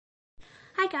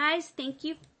guys, thank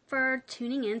you for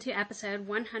tuning in to episode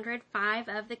 105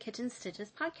 of the Kitchen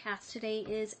Stitches podcast. Today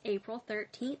is April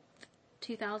 13th,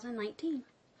 2019.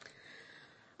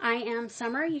 I am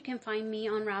Summer. You can find me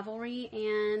on Ravelry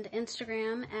and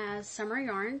Instagram as Summer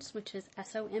Yarns, which is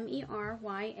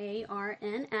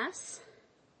SOMERYARNS.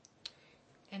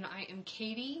 And I am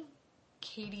Katie,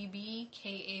 KDB,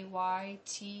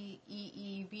 KAYTEEBE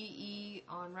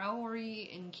on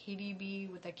Ravelry, and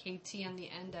KDB with a KT on the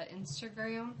end at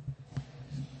Instagram.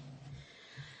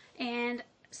 And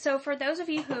so for those of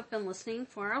you who have been listening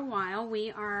for a while,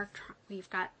 we've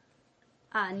got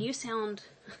new sound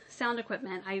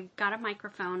equipment. I've got a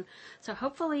microphone. So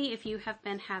hopefully if you have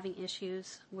been having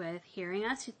issues with hearing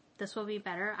us, this will be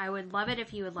better. I would love it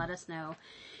if you would let us know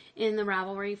in the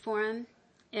Ravelry forum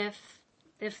if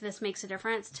this makes a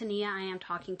difference. Tania, I am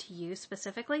talking to you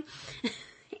specifically.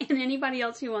 And anybody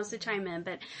else who wants to chime in.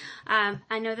 But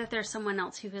I know that there's someone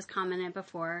else who has commented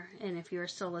before. And if you're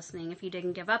still listening, if you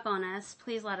didn't give up on us,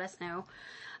 please let us know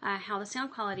how the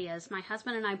sound quality is. My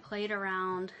husband and I played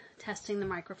around testing the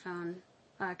microphone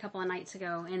a couple of nights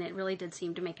ago, and it really did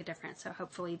seem to make a difference. So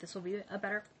hopefully this will be a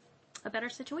better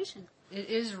situation. It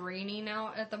is raining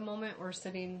out at the moment. We're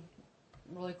sitting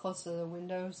really close to the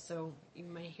window, so you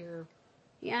might hear...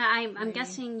 Yeah, I'm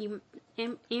guessing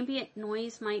ambient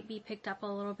noise might be picked up a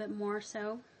little bit more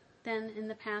so than in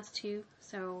the past too.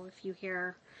 So if you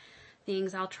hear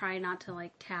things, I'll try not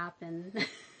to tap and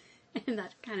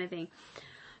that kind of thing.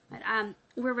 But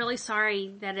we're really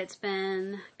sorry that it's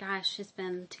been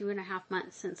 2.5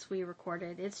 months since we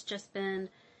recorded. It's been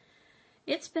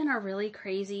a really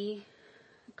crazy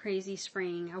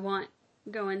spring. I won't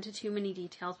go into too many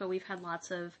details, but we've had lots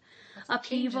of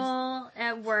upheaval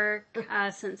at work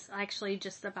since actually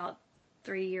just about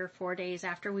 3 or 4 days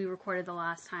after we recorded the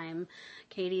last time.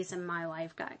 Katie's and my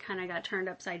life got turned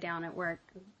upside down at work.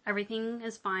 Everything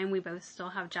is fine. We both still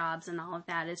have jobs, and all of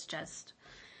that is just,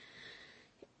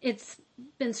 it's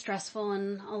been stressful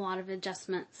and a lot of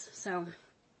adjustments. So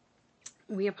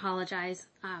we apologize.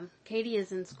 Katie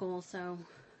is in school, so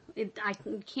I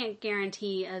can't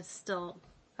guarantee still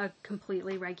a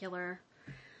completely regular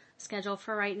schedule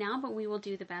for right now, but we will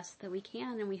do the best that we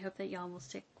can, and we hope that y'all will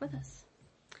stick with us.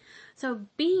 So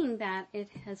being that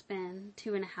it has been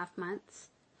 2.5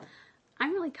 months,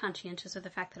 I'm really conscientious of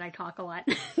the fact that I talk a lot.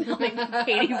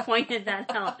 Katie pointed that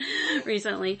out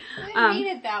recently. I mean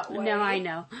it that way. No, I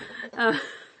know.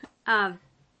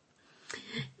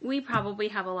 We probably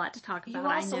have a lot to talk about. You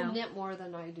also knit more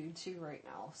than I do too right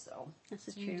now, so this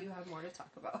is you true. do have more to talk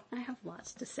about. I have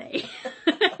lots to say.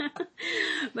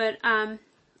 But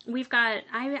we've got,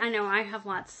 I know I have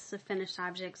lots of finished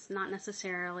objects, not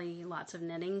necessarily lots of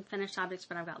knitting finished objects,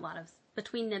 but I've got a lot of,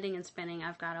 between knitting and spinning,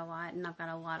 I've got a lot, and I've got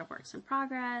a lot of works in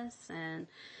progress, and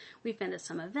we've been to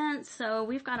some events, so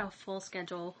we've got a full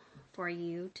schedule for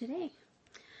you today.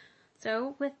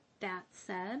 So with that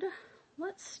said,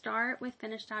 let's start with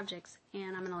finished objects,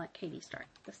 and I'm going to let Katie start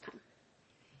this time.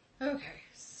 Okay,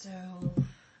 so,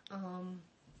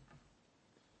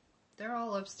 they're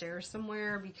all upstairs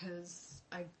somewhere because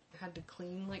I had to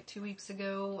clean 2 weeks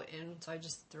ago, and so I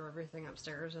just threw everything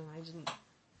upstairs, and I didn't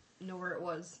know where it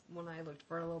was when I looked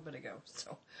for it a little bit ago,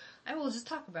 so I will just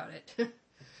talk about it.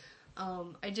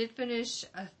 I did finish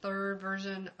a third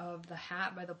version of the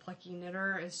hat by the Plucky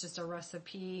Knitter. It's just a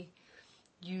recipe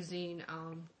using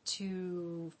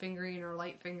 2 fingering or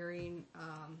light fingering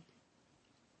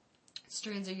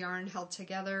strands of yarn held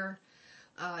together.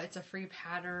 It's a free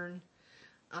pattern.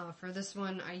 For this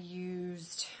one I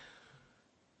used,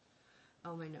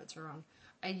 my notes are wrong.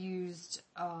 I used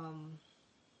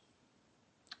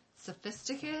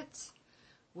Sophisticate,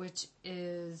 which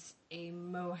is a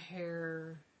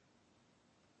mohair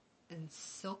and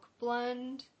silk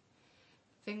blend,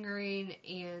 fingering,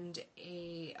 and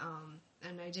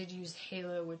and I did use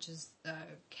Halo, which is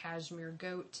Cashmere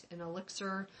Goat and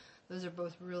Elixir. Those are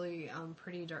both really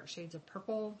pretty dark shades of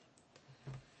purple.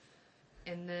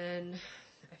 And then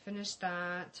I finished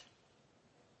that.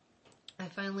 I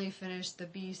finally finished the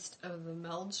Beast of the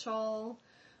Meld Shawl,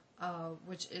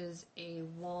 which is a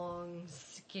long,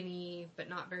 skinny, but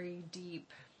not very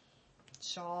deep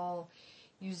shawl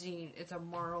it's a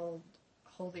marl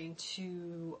holding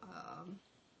 2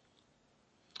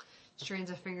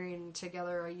 strands of fingering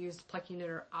together. I used Plucky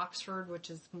Knitter Oxford, which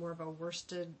is more of a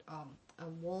worsted, a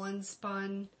woolen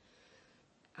spun.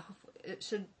 It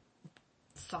should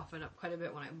soften up quite a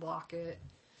bit when I block it.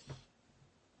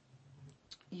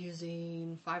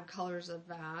 Using 5 colors of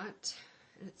that.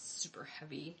 And it's super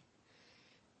heavy.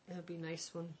 It'll be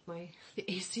nice when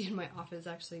the AC in my office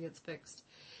actually gets fixed.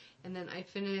 And then I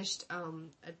finished a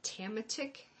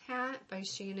Tamatic hat by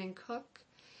Shannon Cook.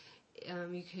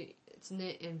 It's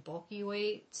knit in bulky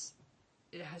weights.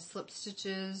 It has slip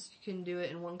stitches. You can do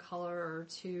it in one color or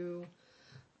two.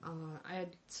 I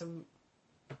had some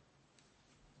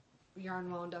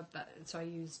yarn wound up so I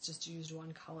used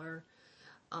one color.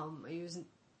 I used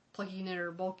Plucky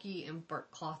Knitter Bulky and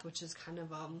Bark Cloth, which is kind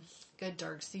of good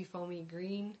dark sea foamy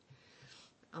green.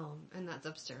 And that's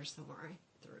upstairs somewhere.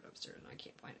 I threw it upstairs and I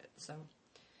can't find it. So,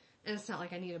 and it's not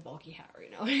like I need a bulky hat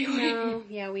right now anyway. No,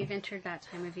 yeah, we've entered that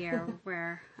time of year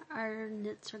where our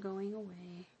knits are going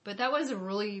away. But that was a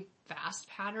really fast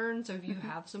pattern. So if you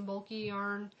have some bulky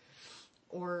yarn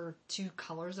or 2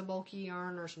 colors of bulky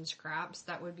yarn or some scraps,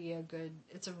 that would be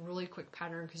it's a really quick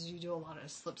pattern because you do a lot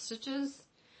of slip stitches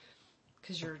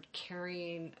because you're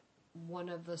carrying one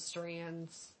of the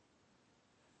strands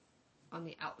on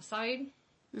the outside.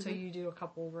 So you do a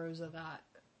couple rows of that.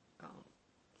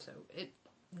 So it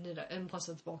knit up, and plus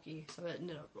it's bulky, so it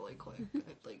knit up really quick,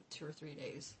 like 2 or 3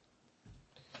 days.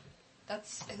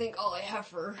 That's, I think, all I have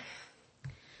for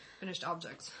finished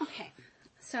objects. Okay,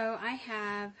 so I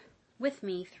have with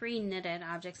me 3 knitted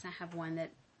objects. I have one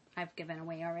that I've given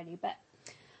away already, but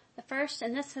the first,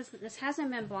 and this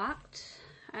hasn't been blocked,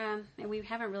 and we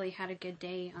haven't really had a good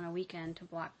day on a weekend to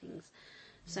block things.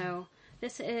 So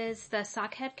this is the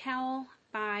Sockhead Cowl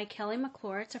by Kelly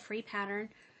McClure. It's a free pattern.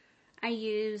 I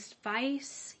used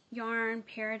Vice Yarn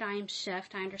Paradigm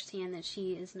Shift. I understand that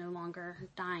she is no longer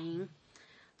dying.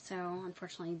 So,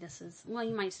 unfortunately,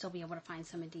 you might still be able to find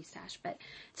some in D-Stash, but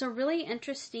it's a really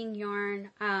interesting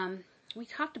yarn. We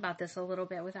talked about this a little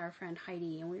bit with our friend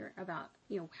Heidi, and we were about,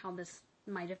 how this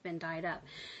might have been dyed up.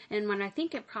 And when I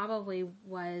think it probably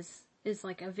is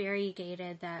like a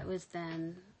variegated that was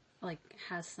then, like,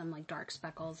 has some, like, dark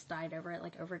speckles dyed over it,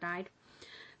 like over-dyed.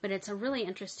 But it's a really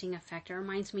interesting effect. It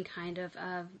reminds me kind of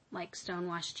like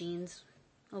stonewashed jeans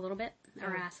a little bit,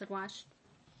 or acid wash.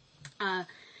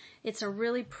 It's a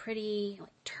really pretty like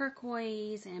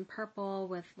turquoise and purple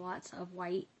with lots of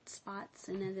white spots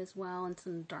in it as well, and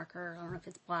some darker, I don't know if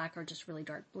it's black or just really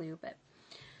dark blue, but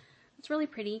it's really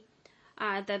pretty.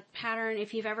 The pattern,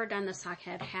 if you've ever done the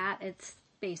sockhead hat, it's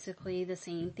basically the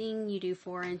same thing. You do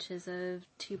 4 inches of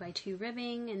 2x2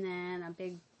 ribbing, and then a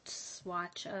big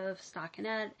swatch of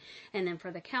stockinette, and then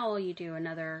for the cowl you do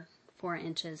another 4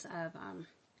 inches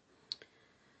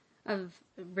of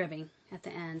ribbing at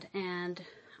the end. And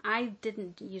I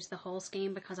didn't use the whole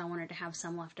skein because I wanted to have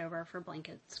some left over for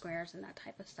blanket squares and that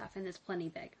type of stuff, and it's plenty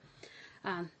big.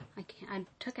 I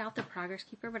took out the Progress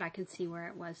Keeper, but I can see where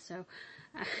it was, so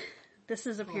this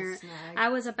is apparent. I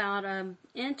was about an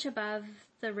inch above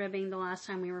the ribbing the last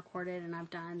time we recorded, and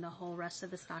I've done the whole rest of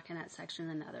the stockinette section,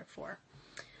 another 4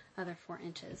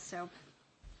 inches. So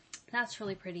that's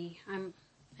really pretty.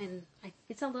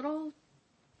 It's a little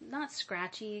not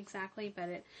scratchy exactly,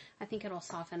 but I think it'll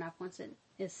soften up once it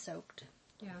is soaked.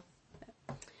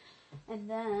 Yeah. And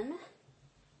then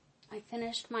I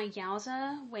finished my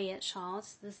Yowza Weigh-It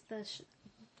shawls. This is the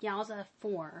Yowza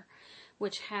 4,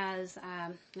 which has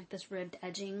like this ribbed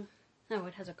edging. No,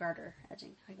 it has a garter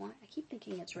edging. I keep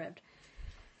thinking it's ribbed.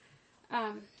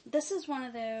 This is one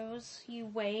of those, you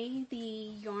weigh the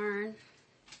yarn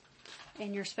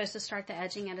and you're supposed to start the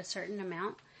edging at a certain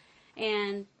amount.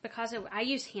 And because I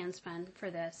use hand spun for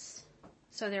this,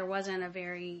 so there wasn't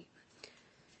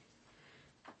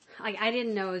I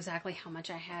didn't know exactly how much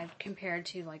I had compared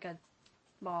to like a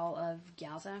ball of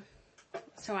Yowza.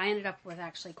 So I ended up with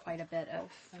actually quite a bit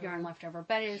of yarn left over,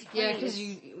 but it is because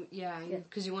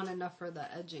you want enough for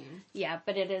the edging. Yeah,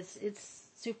 but it's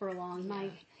super long. Yeah.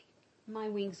 My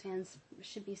wingspans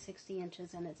should be 60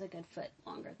 inches, and it's a good foot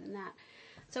longer than that.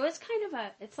 So it's kind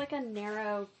of it's like a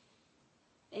narrow,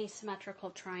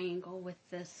 asymmetrical triangle with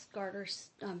this garter,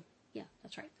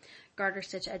 that's right, garter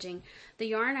stitch edging. The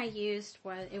yarn I used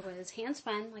was hand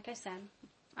spun, like I said,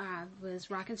 was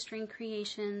Rock and String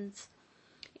Creations,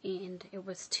 and it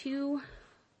was two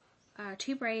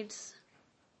braids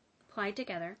plied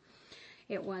together.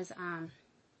 It was,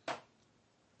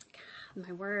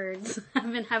 my words.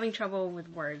 I've been having trouble with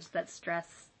words that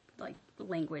stress, like,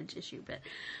 language issue, but,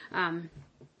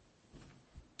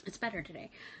 it's better today.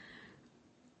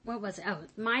 What was it? Oh,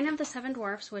 Mine of the Seven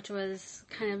Dwarfs, which was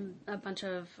kind of a bunch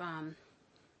of,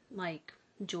 like,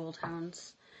 jewel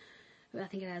tones. I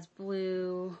think it has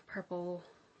blue, purple,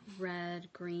 red,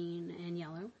 green, and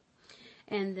yellow.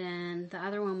 And then the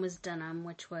other one was Denim,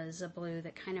 which was a blue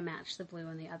that kind of matched the blue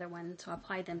in the other one. So I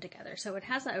applied them together. So it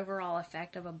has the overall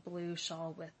effect of a blue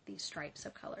shawl with these stripes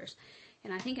of colors.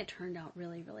 And I think it turned out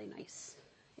really, really nice.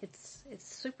 It's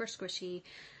super squishy.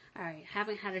 I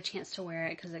haven't had a chance to wear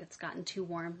it because it's gotten too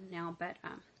warm now. But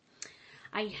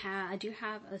I do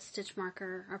have a stitch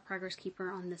marker, a Progress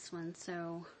Keeper on this one.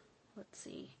 So let's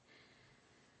see.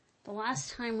 The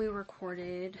last time we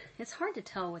recorded, it's hard to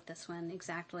tell with this one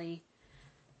exactly.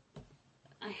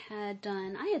 I had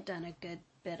done a good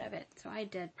bit of it. So I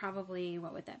did probably,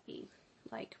 what would that be?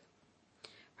 Like,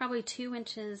 probably 2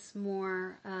 inches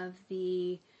more of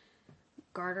the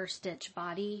garter stitch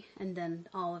body and then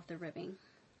all of the ribbing.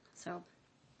 So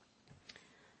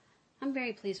I'm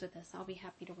very pleased with this. I'll be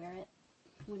happy to wear it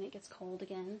when it gets cold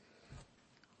again.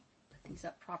 Put these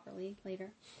up properly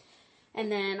later. And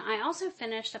then I also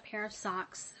finished a pair of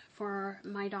socks for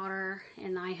my daughter,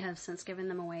 and I have since given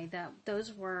them away.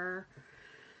 Those were,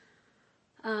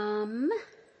 we have a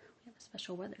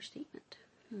special weather statement.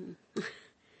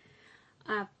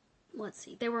 Let's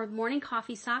see. They were morning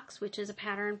coffee socks, which is a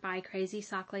pattern by Crazy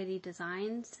Sock Lady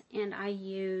Designs, and I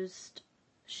used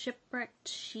Shipwrecked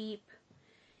Sheep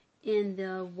in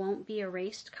the Won't Be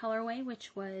Erased colorway,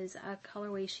 which was a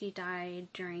colorway she dyed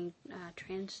during I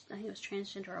think it was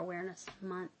Transgender Awareness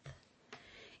Month.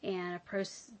 And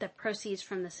the proceeds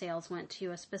from the sales went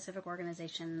to a specific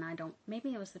organization, and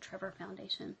maybe it was the Trevor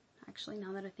Foundation. Actually,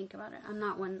 now that I think about it, I'm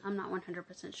not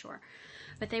 100% sure,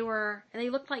 but they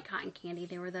looked like cotton candy.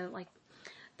 They were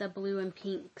the blue and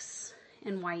pinks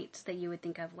and whites that you would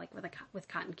think of like with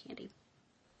cotton candy.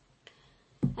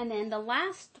 And then the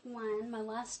last one, my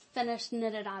last finished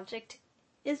knitted object,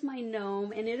 is my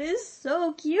gnome, and it is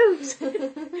so cute.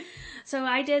 So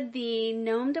I did the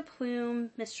Gnome de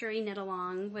Plume Mystery Knit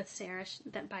Along by Sarah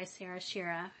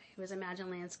Shira, who was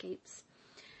Imagine Landscapes,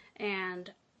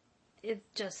 and it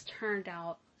just turned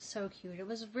out so cute. It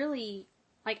was really,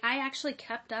 like, I actually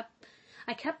kept up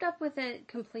with it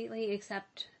completely,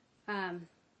 except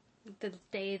the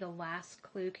day the last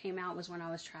clue came out was when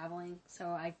I was traveling, so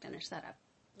I finished that up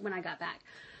when I got back.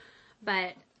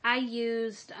 But I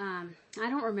used, I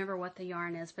don't remember what the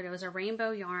yarn is, but it was a rainbow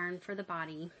yarn for the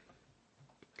body,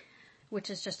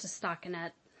 which is just a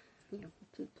stockinette,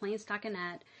 plain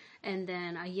stockinette, and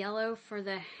then a yellow for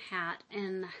the hat,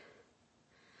 and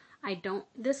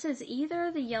this is either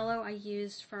the yellow I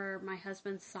used for my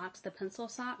husband's socks, the pencil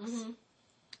socks,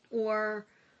 or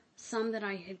some that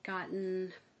I had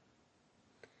gotten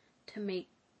to make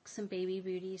some baby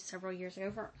booties several years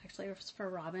ago. It was for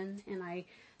Robin, and I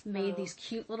made these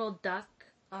cute little duck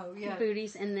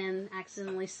booties and then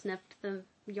accidentally snipped the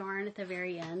yarn at the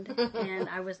very end, and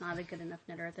I was not a good enough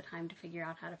knitter at the time to figure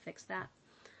out how to fix that.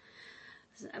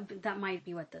 That might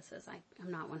be what this is.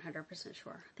 I'm not 100%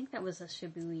 sure. I think that was a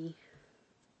Shibui.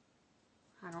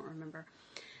 I don't remember.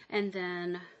 And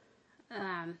then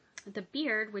the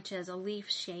beard, which is a leaf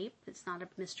shape. It's not a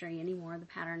mystery anymore. The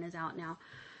pattern is out now.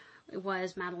 It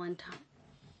was Madeline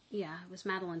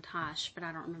Tosh, but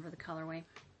I don't remember the colorway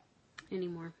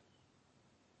anymore.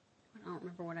 I don't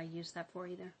remember what I used that for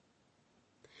either.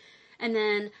 And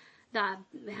then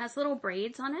it has little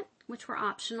braids on it, which were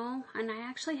optional. And I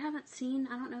actually I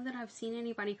don't know that I've seen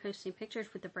anybody posting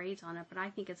pictures with the braids on it, but I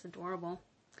think it's adorable.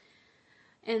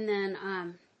 And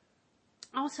then,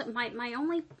 also my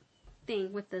only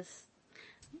thing with this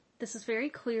is very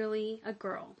clearly a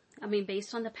girl. I mean,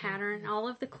 based on the pattern, all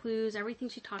of the clues, everything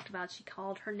she talked about, she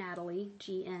called her Natalie,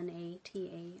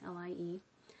 Gnatalie.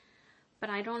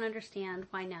 But I don't understand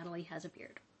why Natalie has a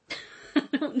beard.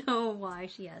 I don't know why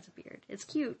she has a beard. It's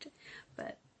cute,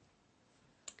 but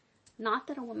not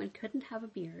that a woman couldn't have a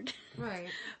beard. Right.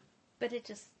 But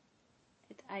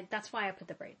that's why I put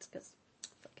the braids, because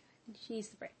she needs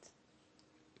the braids.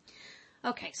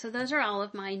 Okay, so those are all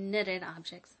of my knitted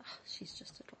objects. Oh, she's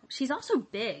just adorable. She's also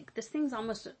big. This thing's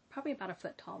probably about a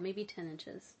foot tall, maybe 10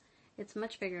 inches. It's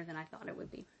much bigger than I thought it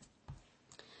would be.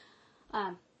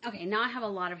 Okay, now I have a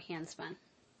lot of hand spun.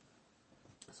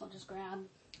 So I'll just grab.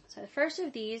 So the first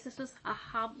of these, this was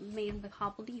made with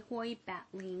Hobbledehoy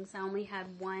batlings. I only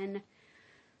had one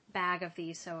bag of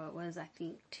these, so it was, I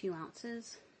think, 2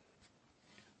 ounces.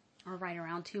 Or right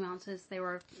around 2 ounces. They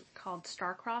were called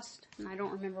Star-Crossed, and I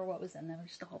don't remember what was in them.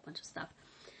 Just a whole bunch of stuff.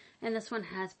 And this one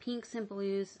has pinks and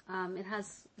blues. It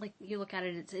has, like, you look at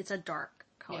it, it's a dark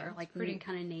color, like pretty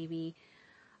kind of navy.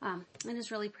 It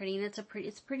is really pretty, and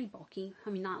it's pretty bulky. I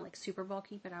mean, not like super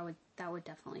bulky, but that would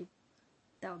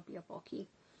be a bulky.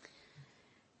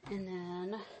 And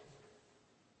then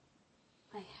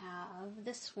I have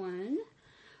this one,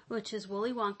 which is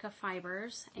Willy Wonka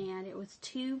fibers, and it was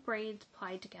 2 braids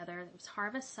plied together. It was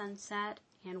Harvest Sunset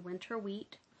and Winter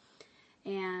Wheat.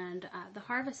 And the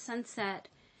Harvest Sunset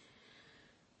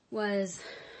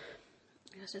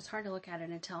it's hard to look at it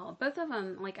and tell. Both of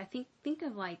them, like, I think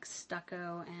of like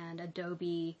stucco and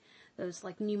adobe, those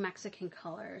like New Mexican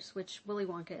colors, which Willy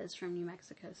Wonka is from New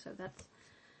Mexico, so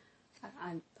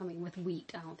I mean, with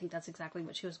wheat. I don't think that's exactly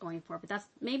what she was going for, but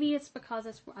maybe it's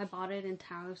because I bought it in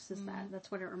Taos.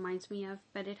 That's what it reminds me of.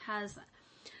 But it has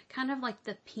kind of like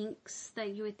the pinks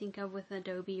that you would think of with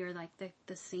adobe, or like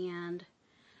the sand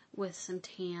with some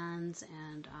tans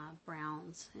and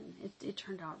browns, and it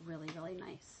turned out really, really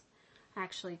nice.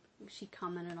 Actually, she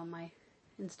commented on my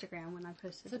Instagram when I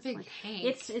posted. It's a big hank.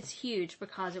 It's huge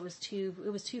because it was two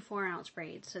 4-ounce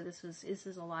braids. So this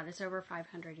is a lot. It's over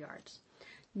 500 yards.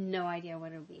 No idea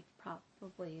what it would be.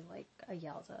 Probably like a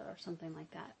Yelza or something like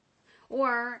that.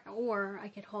 Or I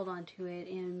could hold on to it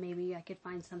and maybe I could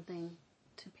find something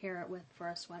to pair it with for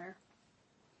a sweater.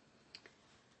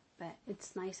 But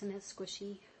it's nice and it's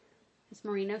squishy. It's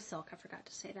merino silk. I forgot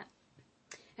to say that.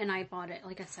 And I bought it,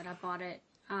 like I said,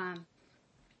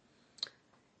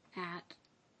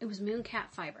 it was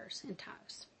Mooncat Fibers in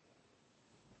Taos.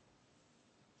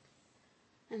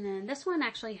 And then this one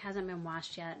actually hasn't been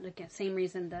washed yet. Again, same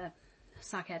reason the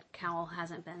sockhead cowl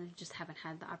hasn't been. I just haven't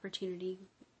had the opportunity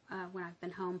when I've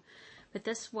been home. But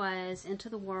this was Into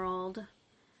the World.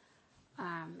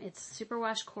 It's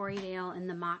Superwash Corriedale in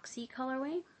the Moxie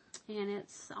colorway. And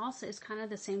it's kind of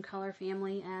the same color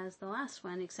family as the last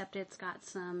one, except it's got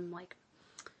some like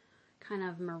kind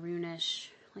of maroonish,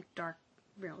 like dark,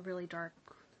 really dark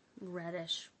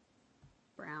reddish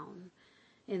brown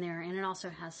in there, and it also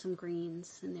has some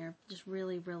greens in there, just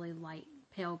really, really light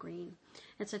pale green.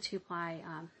 It's a 2-ply.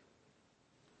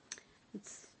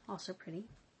 It's also pretty.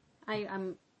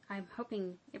 I'm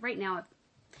hoping right now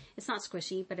it's not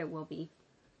squishy, but it will be.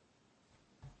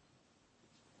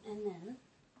 And then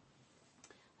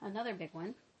another big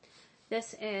one.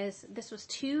 This was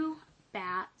 2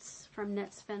 bats from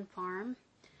Knitspin Farm.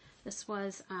 This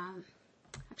was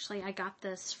actually I got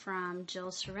this from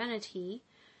Jill Serenity,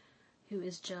 who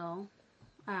is Jill,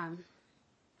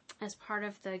 as part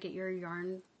of the Get Your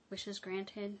Yarn Wishes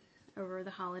Granted over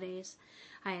the holidays.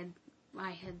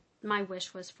 My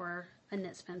wish was for a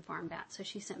Knitspin Farm bat, so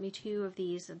she sent me 2 of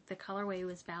these. The colorway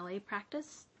was Ballet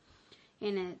Practice,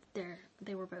 and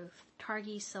they were both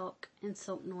Targhee silk and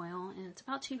silk noil, and it's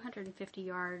about 250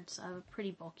 yards of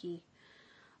pretty bulky,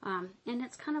 and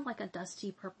it's kind of like a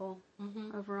dusty purple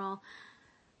overall.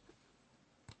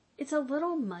 It's a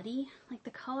little muddy, like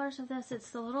the colors of this.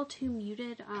 It's a little too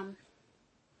muted.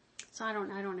 So I don't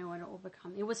know what it will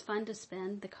become. It was fun to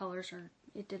spin. The colors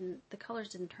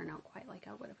didn't turn out quite like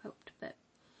I would have hoped, but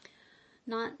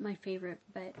not my favorite.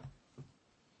 But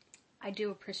I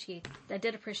did appreciate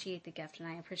the gift, and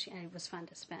it was fun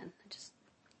to spin.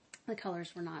 The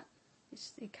colors were not.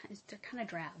 They're kind of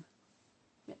drab.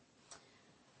 Yeah.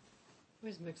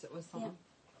 Always mix it with something.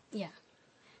 Yeah.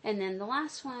 And then the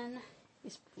last one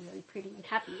is really pretty and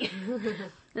happy.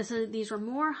 These were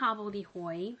more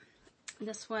hobbledehoy.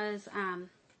 This was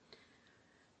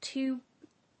 2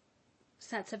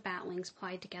 sets of batlings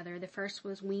plied together. The first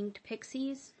was Winged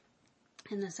Pixies,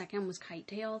 and the second was Kite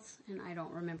Tails, and I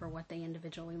don't remember what they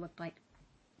individually looked like.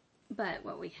 But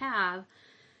what we have,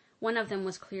 one of them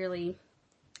was clearly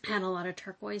had a lot of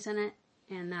turquoise in it,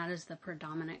 and that is the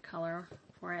predominant color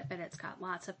for it, but it's got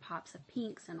lots of pops of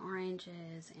pinks and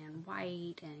oranges and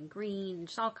white and green,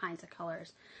 just all kinds of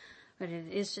colors. But it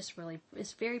is just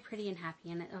it's very pretty and happy,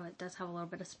 and it does have a little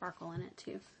bit of sparkle in it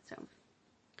too. So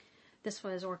this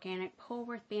was organic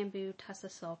Polworth bamboo, Tussa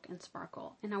silk, and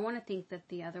sparkle. And I want to think that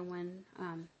the other one,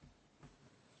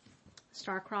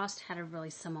 Starcrossed, had a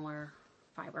really similar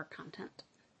fiber content.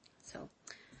 So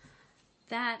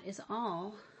that is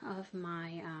all of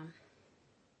my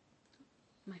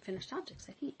my finished objects,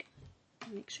 I think.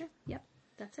 Make sure. Yep,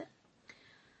 that's it.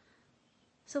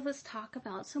 So let's talk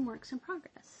about some works in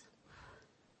progress.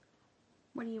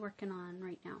 What are you working on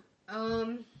right now?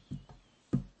 I'm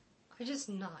just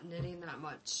not knitting that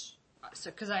much.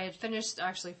 So, because I had finished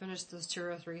those 2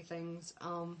 or 3 things.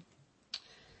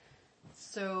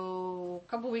 So, a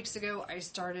couple weeks ago, I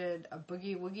started a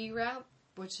Boogie Woogie wrap,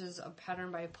 which is a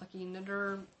pattern by Plucky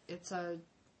Knitter. It's a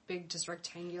big, just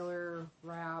rectangular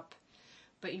wrap,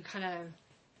 but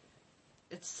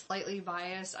it's slightly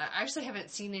biased. I actually haven't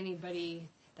seen anybody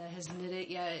that has knit it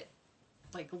yet,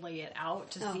 like, lay it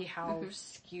out to see how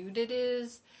skewed it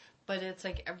is, but it's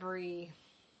like every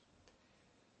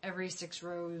 6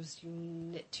 rows you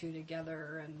knit 2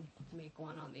 together and make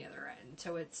 1 on the other end.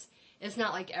 So it's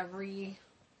not like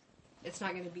it's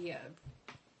not going to be a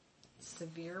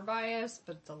severe bias,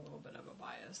 but it's a little bit of a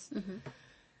bias.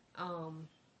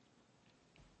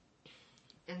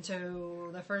 And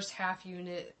so the first half you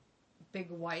knit big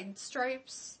wide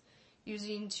stripes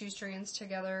using 2 strands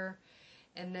together,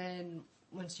 and then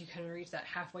once you kind of reach that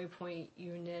halfway point,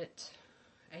 you knit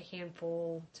a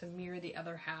handful to mirror the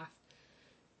other half,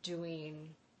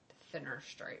 doing thinner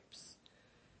stripes.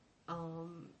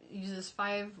 Uses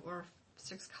 5 or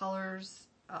 6 colors.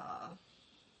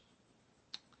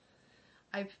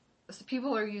 So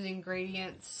people are using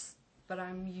gradients, but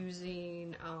I'm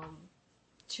using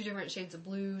 2 different shades of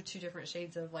blue, 2 different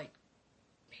shades of like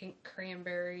pink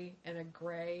cranberry, and a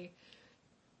gray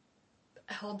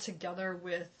held together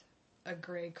with a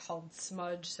gray called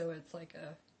smudge. So it's like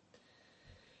a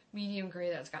medium gray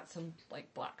that's got some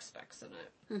like black specks in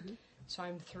it. Mm-hmm. So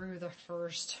I'm through the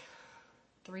first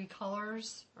 3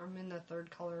 colors. I'm in the 3rd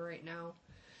color right now.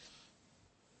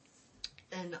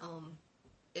 And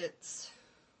it's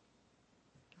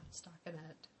not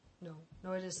stockinette.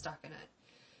 No, it is stockinette.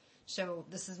 So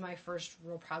this is my first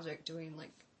real project doing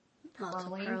like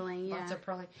purling. Lots of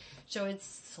purling. So it's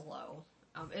slow.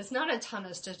 It's not a ton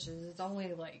of stitches. It's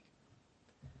only like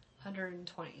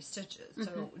 120 stitches. Mm-hmm.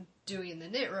 So doing the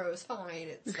knit row is fine.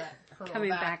 It's that purl coming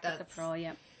back to the purl.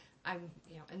 Yep.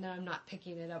 And then I'm not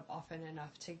picking it up often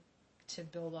enough to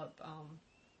build up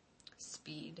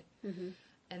speed. Mm-hmm.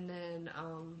 And then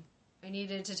I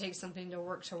needed to take something to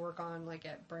work on, like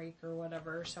at break or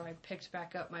whatever. So I picked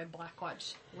back up my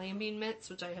Blackwatch lambing mitts,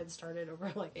 which I had started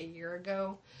over like a year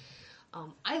ago.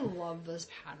 I love this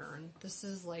pattern. This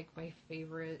is like my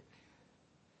favorite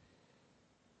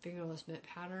fingerless knit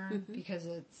pattern because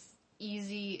it's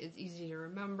easy to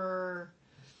remember.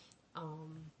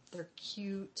 They're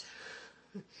cute.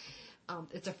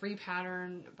 It's a free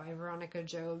pattern by Veronica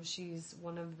Job. She's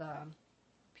one of the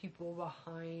people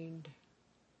behind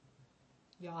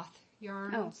Yoth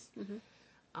Yarns. Oh.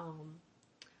 Mm-hmm.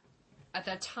 At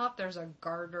the top there's a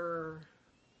garter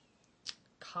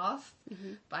cuff,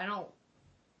 but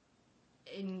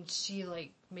and she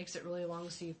like makes it really long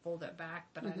so you fold it back,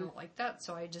 but I don't like that,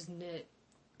 so I just knit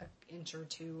an inch or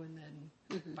 2 and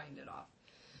then bind it off.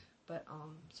 But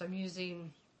so I'm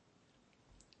using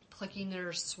Plucky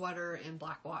Knitter's sweater in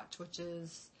Blackwatch, which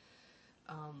is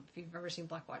if you've ever seen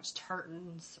Blackwatch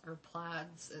tartans or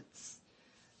plaids, it's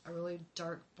a really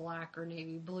dark black or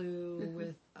navy blue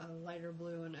with a lighter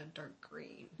blue and a dark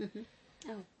green. Mm-hmm.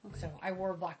 Oh, okay. So I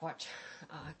wore a Blackwatch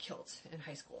kilt in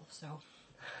high school. So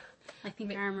I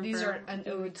think I remember these are an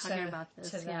ode talking about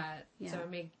this. To that. Yeah. So I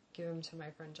may give them to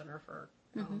my friend Jennifer.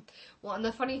 Well, and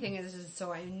the funny thing is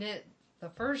so I knit the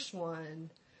first one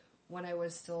when I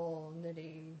was still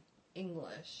knitting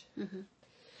English. Mm-hmm.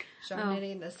 So I'm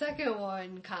knitting the second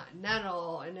one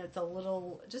continental, and it's a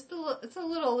little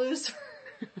looser.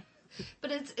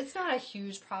 But it's not a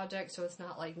huge project, so it's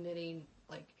not like knitting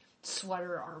like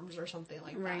sweater arms or something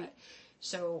like that.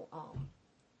 So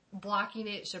blocking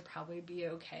it should probably be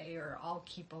okay, or I'll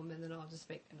keep them and then I'll just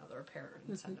make another pair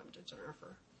and send them to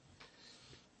Jennifer.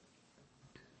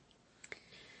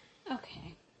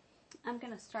 Okay, I'm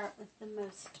going to start with the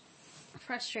most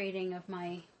frustrating of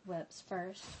my whips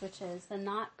first, which is the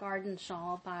Knot Garden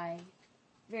Shawl by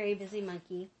Very Busy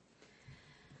Monkey.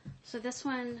 So this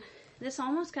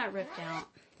almost got ripped out,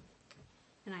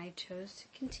 and I chose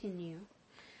to continue.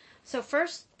 So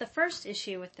the first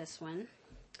issue with this one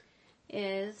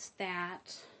is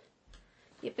that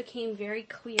it became very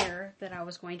clear that I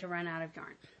was going to run out of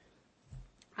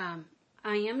yarn.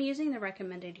 I am using the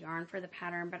recommended yarn for the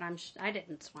pattern, but I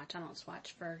didn't swatch. I don't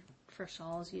swatch for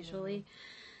shawls usually,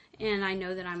 and I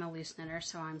know that I'm a loose knitter,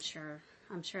 so I'm sure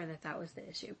that was the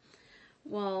issue.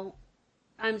 Well,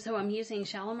 I'm using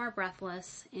Shalimar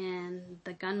Breathless in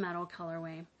the gunmetal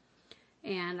colorway,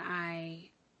 and I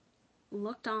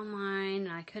looked online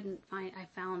and I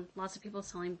found lots of people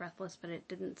selling Breathless, but it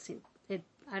didn't seem,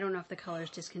 I don't know if the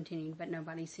color's discontinued, but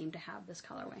nobody seemed to have this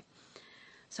colorway.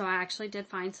 So I actually did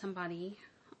find somebody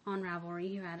on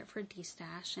Ravelry who had it for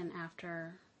D-Stash, and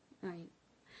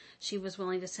she was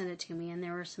willing to send it to me, and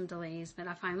there were some delays, but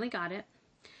I finally got it.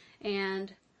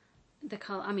 And the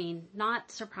color,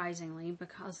 not surprisingly,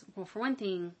 because, well, for one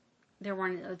thing,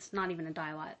 it's not even a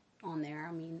dye lot on there.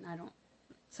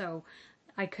 So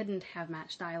I couldn't have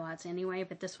matched dye lots anyway,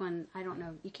 but this one, I don't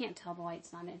know, you can't tell, the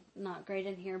light's not great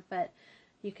in here, but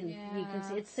you can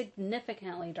see it's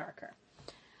significantly darker.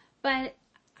 But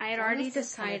I had already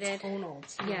decided. Kind of tonal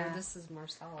too. Yeah. This is more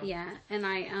solid. Yeah,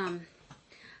 and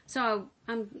so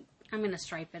I'm going to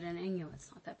stripe it, and it's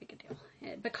not that big a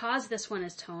deal. Because this one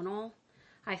is tonal,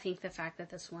 I think the fact that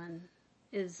this one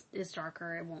is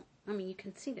darker, it won't, you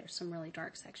can see there's some really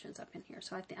dark sections up in here,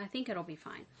 so I think it'll be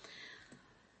fine.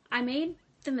 I made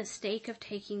the mistake of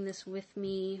taking this with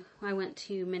me. I went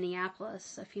to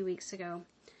Minneapolis a few weeks ago,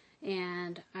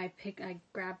 and I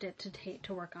grabbed it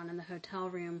to work on in the hotel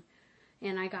room,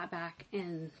 and I got back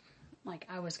and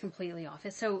I was completely off.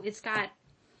 So it's got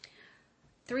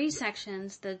 3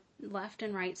 sections. The left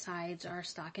and right sides are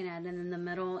stockinette, and in the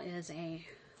middle is a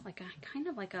like a kind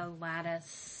of like a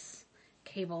lattice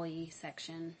cable-y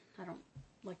section. I don't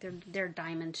like they're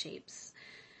diamond shapes,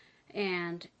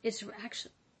 and it's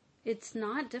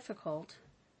not difficult.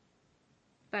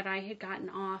 But I had gotten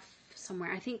off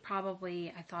somewhere. I think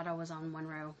probably I thought I was on one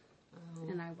row,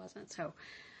 and I wasn't. So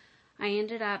I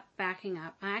ended up backing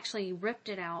up. I actually ripped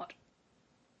it out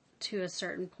to a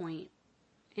certain point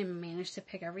and managed to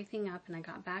pick everything up, and I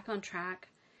got back on track,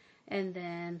 and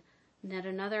then knit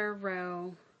another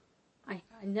row. I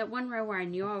knit one row where I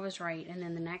knew I was right, and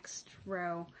then the next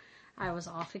row I was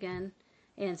off again,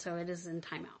 and so it is in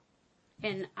timeout.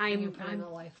 And you put in a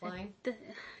lifeline?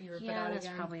 That's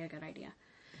probably a good idea.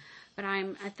 But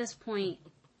I'm at this point,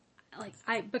 like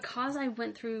because I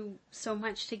went through so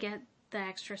much to get the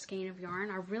extra skein of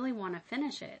yarn, I really want to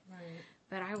finish it. Right.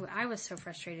 But I was so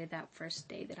frustrated that first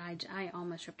day that I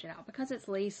almost ripped it out because it's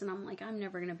lace, and I'm like, I'm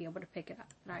never going to be able to pick it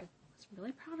up. But I was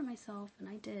really proud of myself, and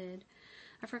I did.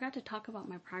 I forgot to talk about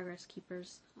my progress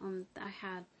keepers. I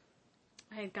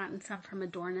had gotten some from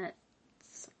Adornit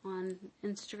on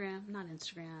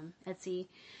Etsy,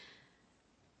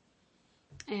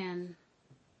 and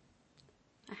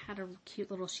I had a cute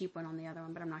little sheep one on the other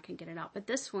one, but I'm not going to get it out. But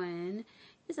this one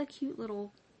is a cute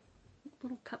little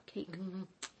cupcake. Mm-hmm.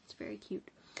 It's very cute.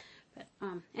 But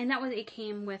and it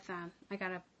came with I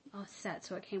got a set,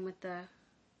 so it came with the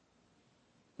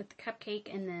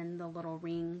cupcake and then the little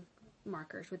ring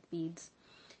markers with beads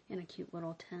in a cute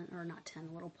little a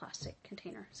little plastic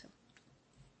container. So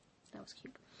that was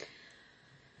cute.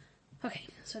 Okay,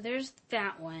 so there's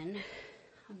that one.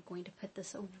 I'm going to put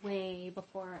this away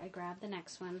before I grab the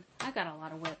next one. I've got a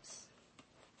lot of whips,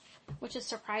 which is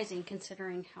surprising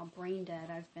considering how brain dead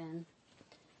I've been.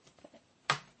 But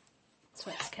that's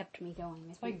what's kept me going.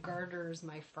 That's why garter's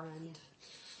my friend.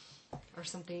 Or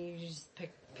something you just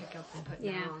pick up and put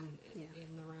down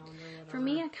in the round or whatever. For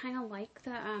me, I kind of like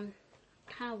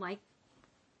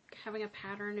having a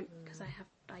pattern because it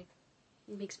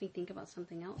makes me think about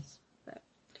something else.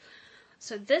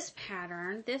 So this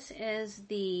pattern, this is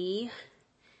the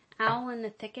Owl in the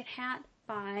Thicket hat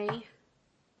by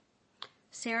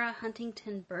Sarah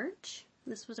Huntington Birch.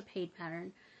 This was a paid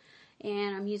pattern.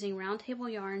 And I'm using Round Table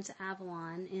Yarns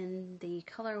Avalon in the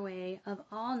colorway of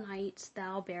All Nights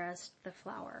Thou Bearest the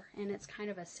Flower. And it's kind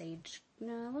of a kind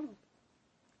of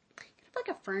like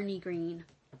a ferny green.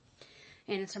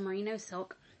 And it's a merino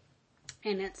silk.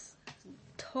 And it's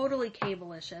totally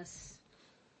cablelicious.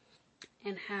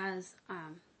 And it has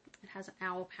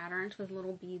owl patterns with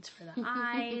little beads for the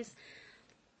eyes,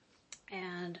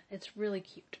 and it's really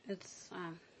cute.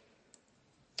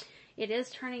 It is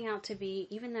turning out to be,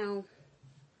 even though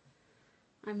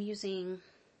I usually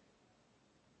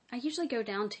go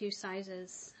down 2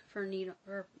 sizes for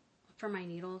my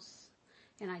needles,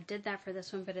 and I did that for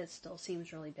this one, but it still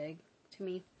seems really big to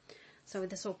me. So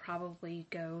this will probably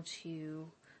go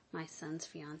to my son's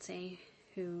fiance,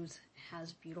 who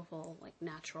has beautiful, like,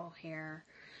 natural hair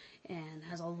and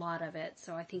has a lot of it,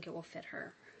 so I think it will fit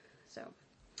her. So,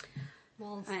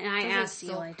 well, and I asked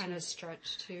Eli kind of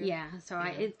stretch too. Yeah, so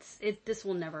this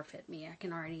will never fit me. I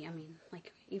can already,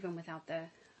 like, even without I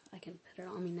can put it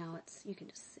on me now. It's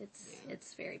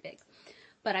very big,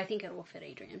 but I think it will fit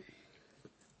Adrian.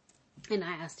 And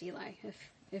I asked Eli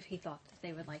if he thought that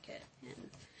they would like it, and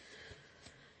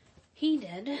he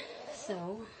did.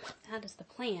 So that is the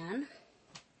plan.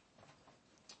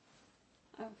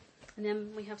 Oh, and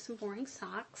then we have some boring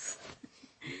socks.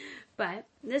 But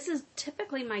this is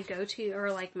typically my go-to,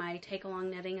 or like my take-along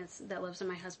knitting that lives in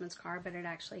my husband's car, but it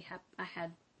actually I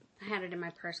had it in my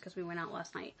purse because we went out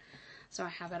last night. So I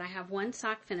have it. I have one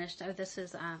sock finished. Oh, this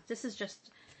is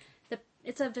just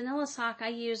it's a vanilla sock.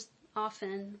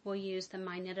 Will use the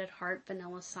My Knitted Heart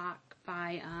vanilla sock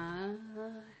by I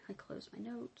closed my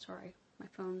note. Sorry, my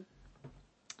phone.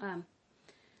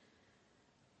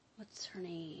 What's her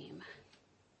name?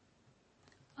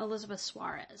 Elizabeth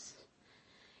Suarez.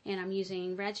 And I'm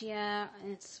using Regia.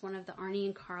 It's one of the Arnie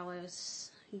and Carlos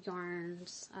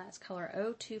yarns. It's color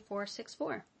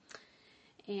 02464.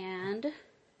 And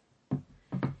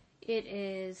it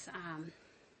is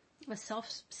a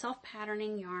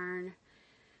self-patterning yarn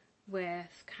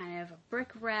with kind of a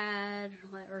brick red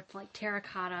or like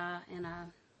terracotta and a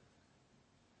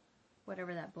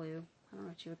whatever that blue. I don't know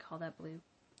what you would call that blue.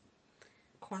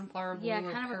 Cornflower blue. Yeah,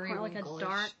 kind of like a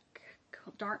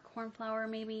dark cornflower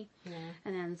maybe. Yeah.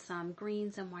 And then some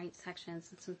greens and white sections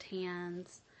and some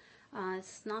tans.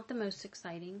 It's not the most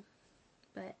exciting,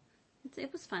 but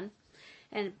it was fun.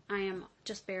 And I am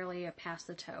just barely past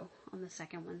the toe on the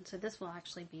second one. So this will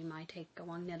actually be my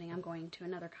take-along knitting. I'm going to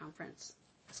another conference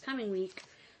this coming week.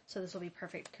 So this will be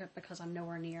perfect because I'm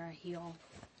nowhere near a heel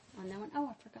on that one. Oh,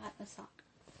 I forgot a sock.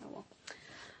 Oh well.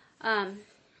 I'm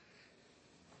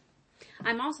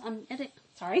knitting,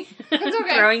 sorry. It's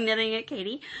okay. Throwing knitting at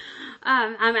Katie.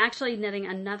 I'm actually knitting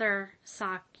another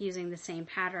sock using the same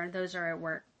pattern. Those are at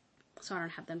work, so I don't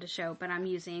have them to show, but I'm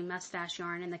using Mustache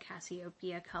Yarn in the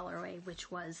Cassiopeia colorway,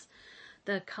 which was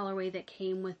the colorway that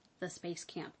came with the Space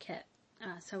Camp kit.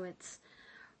 So it's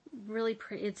really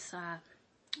pretty. It's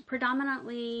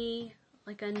predominantly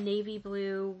like a navy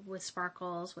blue with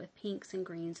sparkles with pinks and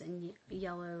greens and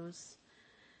yellows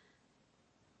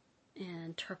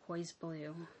and turquoise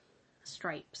blue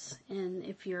stripes. And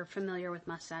if you're familiar with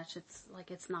Mustache, it's like,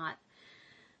 it's not,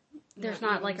 there's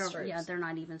not like stripes. Yeah, they're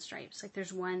not even stripes. Like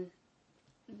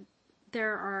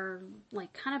there are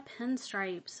like kind of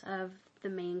pinstripes of the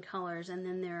main colors, and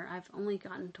then I've only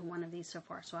gotten to one of these so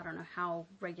far, so I don't know how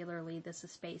regularly this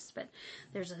is spaced, but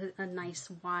there's a nice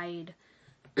wide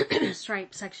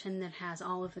stripe section that has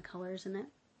all of the colors in it.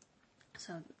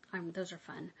 So those are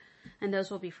fun, and those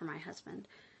will be for my husband.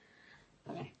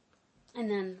 Okay. And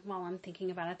then while I'm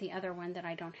thinking about it, the other one that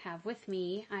I don't have with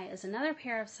me is another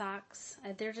pair of socks.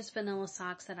 They're just vanilla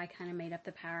socks that I kind of made up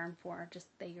the pattern for. Just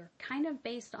they are kind of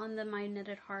based on the My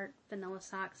Knitted Heart vanilla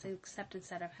socks, except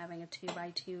instead of having a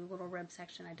 2x2 little rib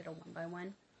section, I did a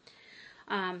 1x1.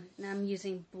 I'm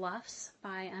using Bluffs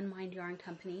by Unwind Yarn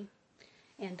Company.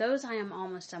 And those I am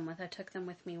almost done with. I took them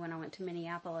with me when I went to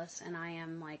Minneapolis, and I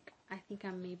think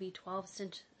I'm maybe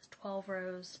 12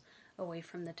 rows away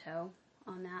from the toe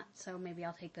on that, so maybe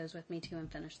I'll take those with me too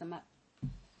and finish them up.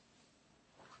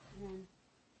 And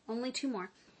only 2 more.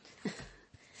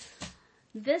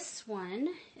 This one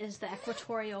is the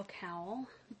Equatorial Cowl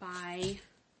by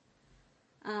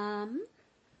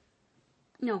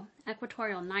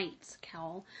Equatorial Nights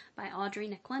Cowl by Audrey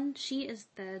Nicklin. She is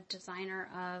the designer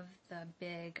of the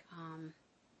big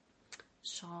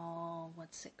shawl,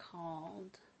 what's it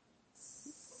called?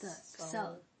 The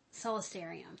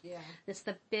Solisterium. Yeah. It's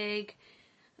the big,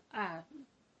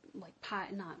 like pie,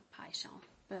 not pie shawl,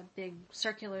 but a big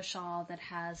circular shawl that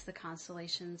has the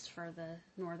constellations for the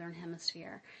northern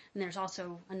hemisphere. And there's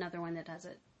also another one that does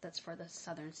it that's for the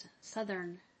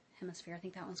southern hemisphere. I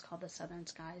think that one's called the Southern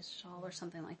Skies shawl or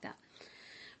something like that.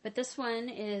 But this one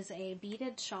is a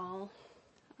beaded shawl.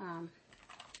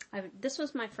 This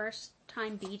was my first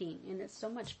time beading, and it's so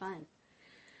much fun.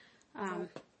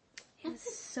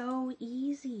 It's so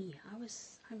easy.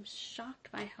 I'm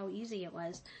shocked by how easy it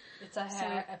was. It's a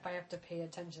hack if I have to pay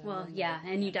attention. Well, yeah,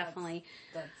 and you definitely.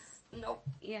 Nope.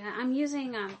 Yeah, I'm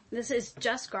using, this is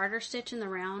just garter stitch in the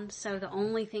round, so the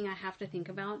only thing I have to think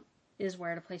about is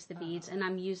where to place the beads, and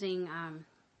I'm using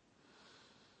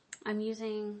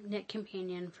Knit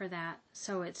Companion for that,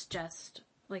 so it's just,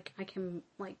 like, I can,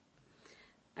 like,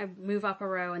 I move up a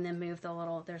row and then move the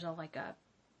little, there's a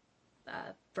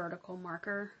vertical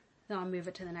marker. So I'll move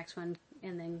it to the next one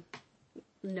and then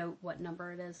note what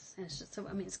number it is. And it's just, so,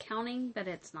 I mean, it's counting, but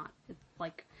it's not,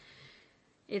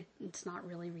 it's not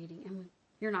really reading. I mean,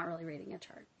 you're not really reading a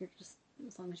chart. You're just,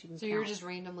 as long as you can count. So you're just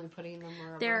randomly putting them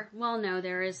wherever?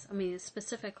 There is, I mean,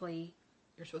 specifically.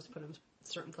 You're supposed to put them in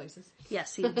certain places?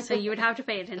 Yes, so you would have to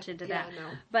pay attention to that. Yeah, I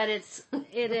know. But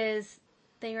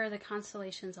they are the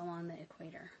constellations along the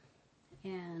equator.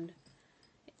 And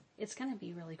it's going to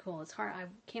be really cool. It's hard. I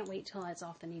can't wait till it's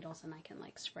off the needles and I can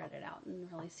like spread it out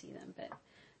and really see them. But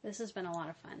this has been a lot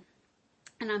of fun.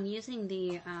 And I'm using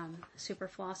the Super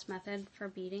Floss method for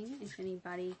beading, if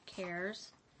anybody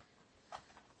cares.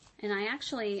 And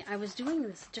I was doing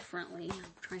this differently.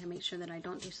 I'm trying to make sure that I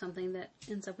don't do something that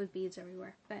ends up with beads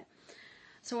everywhere. But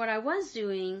so what I was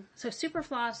doing, so Super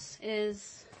Floss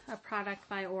is a product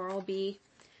by Oral-B.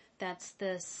 That's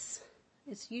this.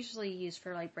 It's usually used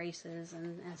for like braces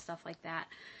and stuff like that.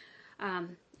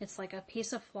 It's like a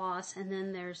piece of floss, and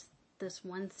then there's this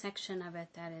one section of it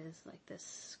that is like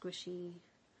this squishy,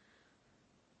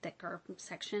 thicker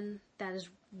section that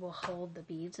will hold the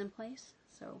beads in place.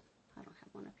 So I don't have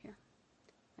one up here.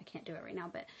 I can't do it right now,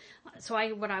 but so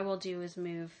what I will do is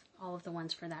move all of the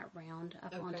ones for that round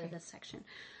up onto this section.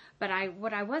 But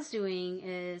what I was doing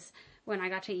is, when I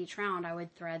got to each round, I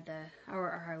would thread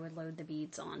or I would load the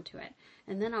beads onto it.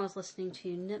 And then I was listening to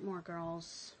Knitmore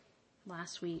Girls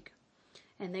last week,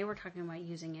 and they were talking about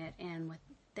using it. And what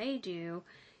they do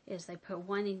is they put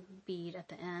one bead at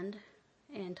the end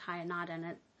and tie a knot in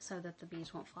it so that the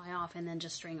beads won't fly off, and then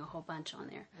just string a whole bunch on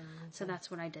there. So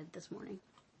that's what I did this morning.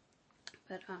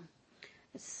 But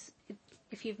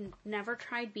if you've never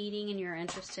tried beading and you're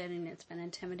interested and it's been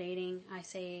intimidating, I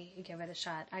say give it a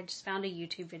shot. I just found a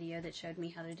YouTube video that showed me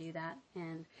how to do that,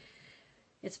 and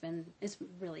it's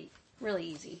really, really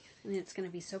easy. And it's going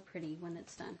to be so pretty when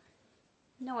it's done.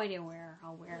 no idea where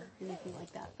I'll wear anything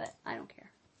like that, but I don't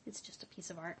care. It's just a piece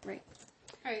of art, right?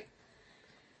 Right.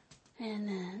 And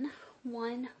then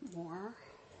one more.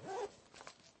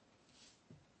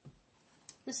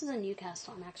 This is a new cast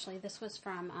on, actually. This was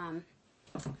from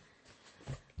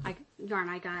yarn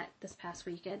I got this past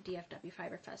week at DFW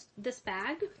Fiber Fest. This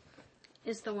bag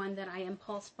is the one that I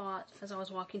impulse bought as I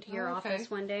was walking to your office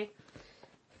one day.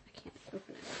 I can't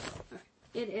open it. Okay.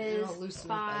 It is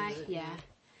by,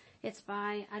 it's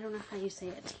by, I don't know how you say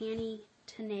it,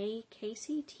 Tanae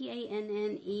Casey,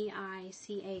 Tanneicassey.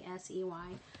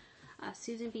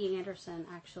 Susan B. Anderson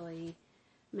actually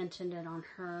mentioned it on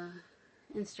her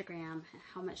Instagram,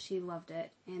 how much she loved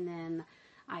it, and then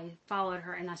I followed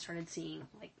her and I started seeing,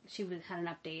 like, she had an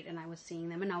update and I was seeing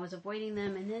them and I was avoiding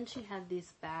them, and then she had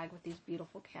this bag with these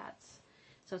beautiful cats.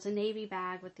 So it's a navy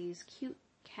bag with these cute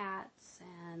cats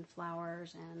and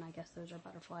flowers, and I guess those are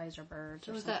butterflies or birds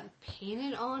or something. Was that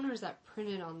painted on or is that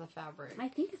printed on the fabric? I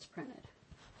think it's printed.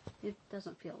 It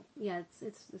doesn't feel,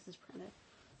 this is printed.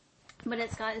 But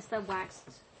it's the waxed,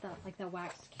 the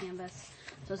waxed canvas.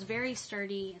 So it's very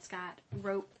sturdy. It's got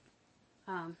rope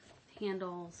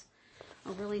handles,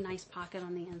 a really nice pocket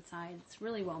on the inside. It's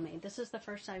really well made. This is the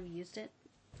first I've used it,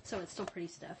 so it's still pretty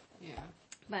stiff. Yeah.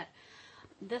 But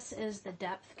this is the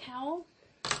Depth Cowl,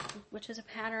 which is a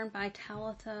pattern by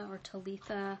Talitha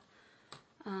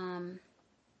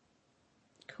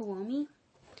Kuomi.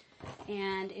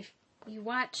 And if you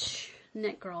watch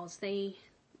Knit Girls,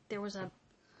 there was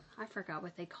I forgot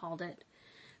what they called it,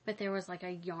 but there was like a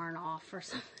yarn off or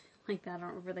something like that. I don't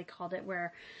remember what they called it,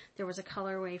 where there was a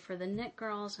colorway for the Knit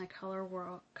Girls and a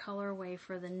colorway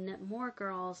for the Knit More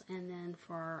Girls, and then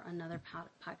for another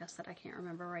podcast that I can't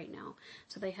remember right now.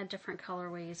 So they had different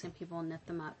colorways and people knit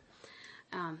them up.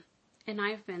 And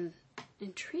I've been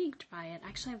intrigued by it.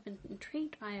 Actually, I've been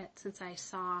intrigued by it since I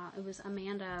saw, it was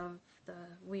Amanda of the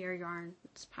We Are Yarns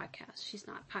podcast. She's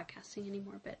not podcasting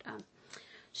anymore, but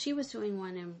she was doing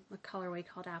one in a colorway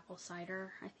called Apple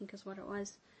Cider, I think is what it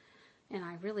was. And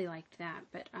I really liked that.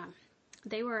 But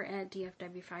they were at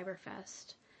DFW Fiber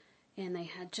Fest, and they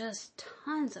had just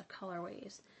tons of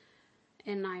colorways.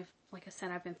 And like I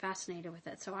said, I've been fascinated with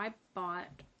it. So I bought,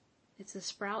 it's a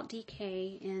Sprout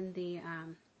DK in the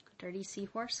Dirty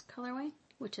Seahorse colorway,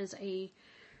 which is a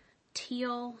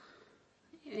teal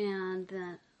and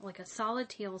like a solid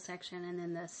teal section, and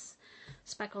then this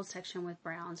speckled section with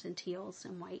browns and teals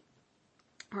and white,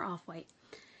 or off-white.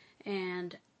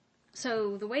 And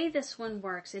so the way this one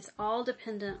works, it's all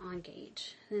dependent on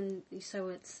gauge. And so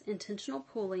it's intentional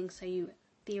pooling, so you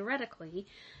theoretically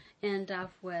end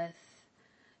up with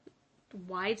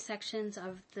wide sections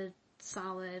of the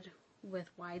solid with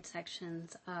wide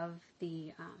sections of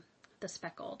the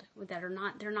speckled that are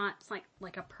not, they're not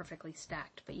like a perfectly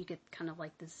stacked, but you get kind of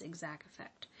like this zigzag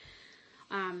effect.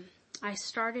 I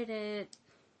started it,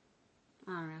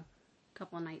 I don't know, a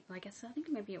couple of nights, I think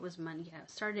maybe it was Monday. Yeah,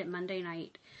 started it Monday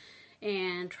night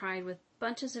and tried with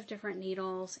bunches of different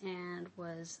needles and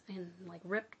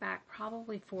ripped back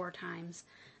probably 4 times.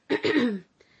 And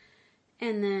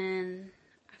then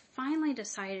I finally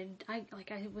decided,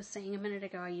 like I was saying a minute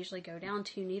ago, I usually go down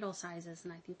 2 needle sizes,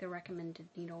 and I think the recommended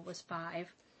needle was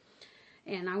 5.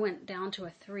 And I went down to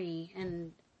a 3,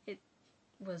 and it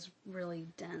was really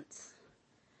dense.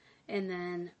 And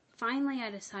then finally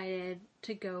I decided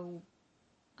to go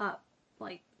up,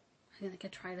 like, I think I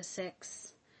tried a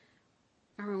 6.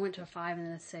 Or I went to a 5 and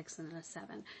then a 6 and then a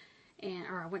 7.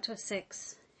 Or I went to a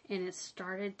 6, and it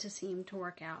started to seem to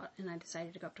work out, and I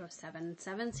decided to go up to a 7.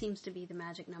 7 seems to be the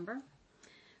magic number,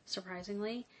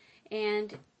 surprisingly.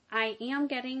 And I am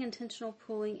getting intentional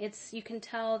pooling. You can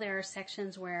tell there are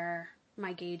sections where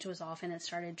my gauge was off and it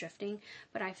started drifting,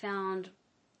 but I found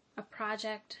a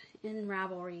project in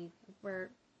Ravelry where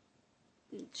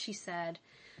she said,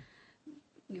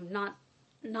 not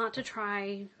to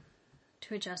try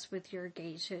to adjust with your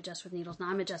gauge, to adjust with needles. Now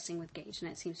I'm adjusting with gauge,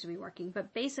 and it seems to be working.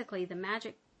 But basically, the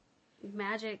magic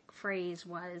phrase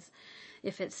was,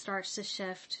 if it starts to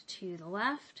shift to the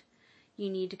left, you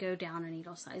need to go down a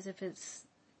needle size. If it's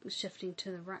shifting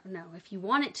to the right, no, if you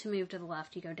want it to move to the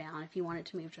left, you go down. If you want it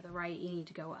to move to the right, you need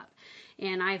to go up.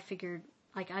 And I figured,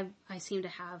 like, I seem to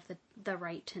have the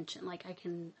right tension. Like,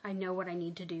 I know what I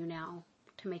need to do now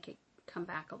to make it come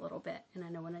back a little bit, and I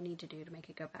know what I need to do to make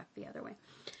it go back the other way.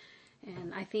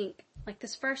 And I think, like,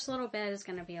 this first little bit is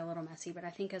going to be a little messy, but I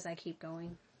think as I keep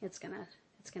going, it's gonna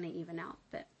even out.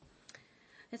 But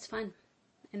it's fun,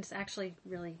 and it's actually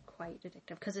really quite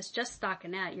addictive because it's just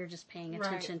stockinette. You're just paying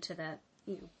attention to the,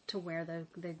 to where the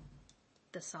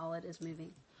solid is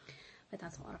moving. But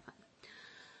that's a lot of fun.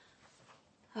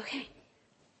 Okay,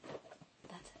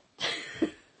 that's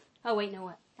it. Oh, wait, no,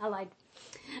 what? I lied.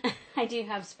 I do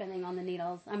have spinning on the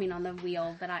needles. I mean, on the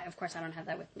wheel, but of course, I don't have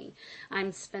that with me.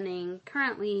 I'm spinning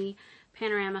currently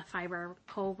Panorama Fiber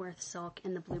Polworth Silk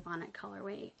in the Bluebonnet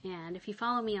colorway. And if you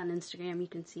follow me on Instagram, you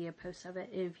can see a post of it.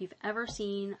 If you've ever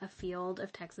seen a field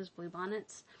of Texas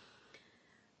bluebonnets,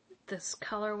 this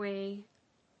colorway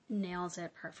nails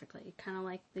it perfectly. Kind of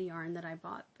like the yarn that I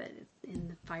bought, but it's in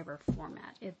the fiber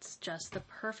format. It's just the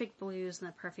perfect blues and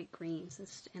the perfect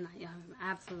greens. And I'm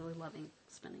absolutely loving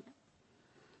spinning it.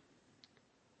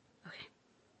 Okay.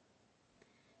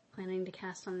 Planning to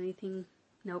cast on anything?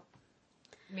 Nope.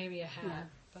 Maybe a hat,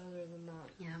 but other than that.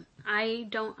 Yeah. I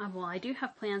do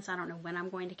have plans. I don't know when I'm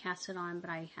going to cast it on, but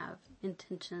I have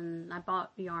intention. I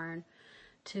bought yarn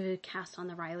to cast on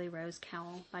the Riley Rose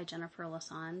cowl by Jennifer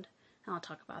Lassonde. And I'll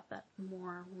talk about that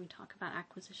more when we talk about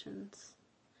acquisitions,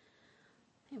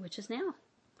 which is now.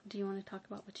 Do you want to talk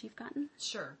about what you've gotten?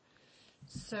 Sure.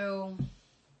 So,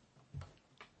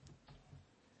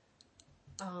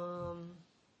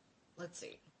 let's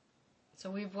see. So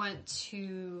we've went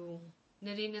to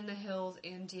Knitting in the Hills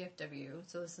and DFW.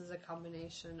 So this is a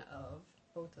combination of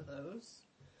both of those.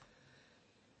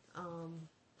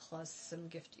 Plus some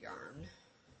gift yarn.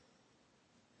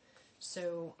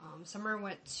 So, Summer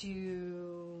went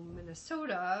to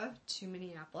Minnesota, to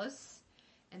Minneapolis,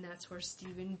 and that's where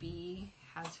Stephen B.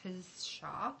 has his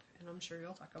shop, and I'm sure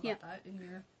you'll talk about that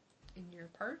in your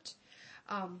part.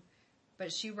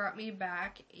 But she brought me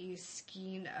back a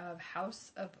skein of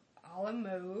House of a la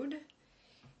Mode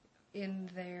in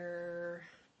their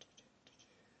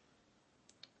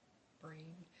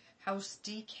House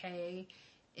DK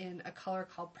in a color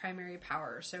called Primary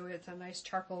Power. So it's a nice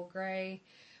charcoal gray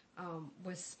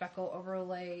with speckle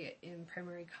overlay in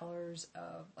primary colors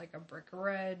of like a brick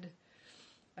red,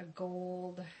 a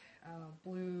gold,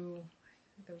 blue. I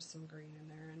think there's some green in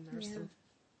there, and there's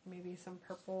maybe some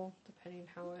purple, depending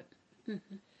how it.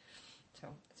 Mm-hmm. So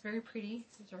it's very pretty.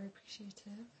 It's very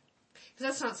appreciative. Because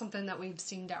that's not something that we've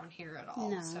seen down here at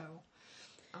all. No. So,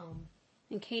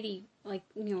 and Katie, like,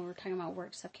 we're talking about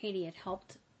work stuff. Katie had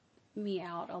helped me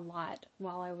out a lot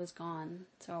while I was gone,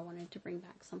 so I wanted to bring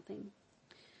back something.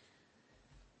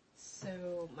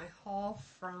 So my haul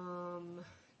from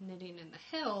Knitting in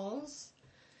the Hills,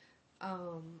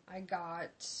 I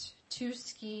got 2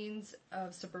 skeins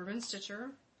of Suburban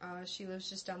Stitcher. She lives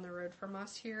just down the road from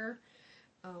us here,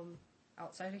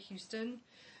 outside of Houston.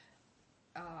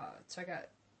 So I got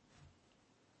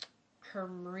her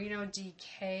Merino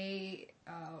DK. It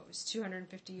was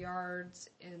 250 yards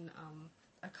in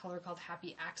a color called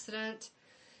Happy Accident.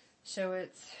 So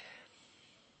it's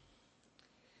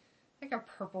like a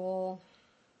purple.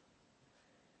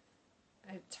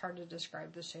 It's hard to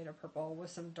describe the shade of purple with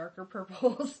some darker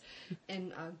purples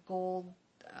and gold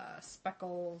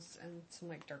speckles and some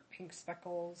like dark pink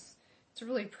speckles. It's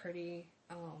really pretty.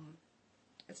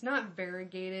 It's not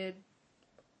variegated,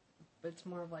 but it's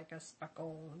more of like a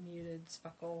speckle, a muted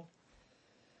speckle.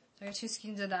 So I got 2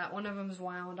 skeins of that. One of them is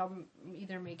wound. I'll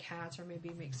either make hats or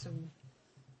maybe make some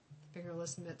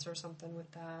fingerless mitts or something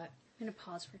with that. I'm going to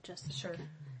pause for just a Sure. second.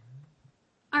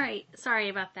 All right, sorry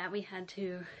about that. We had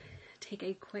to take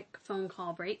a quick phone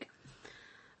call break.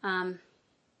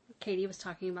 Katie was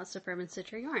talking about Suburban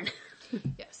Stitcher yarn.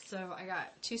 Yes, so I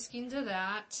got 2 skeins of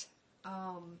that.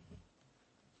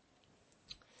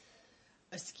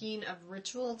 A skein of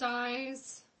Ritual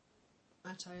dyes.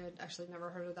 Actually, I had actually never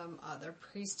heard of them. They're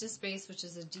Priestess Base, which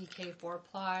is a DK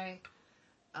 4-ply,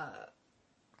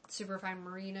 superfine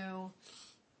merino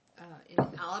in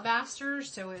alabaster.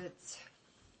 So it's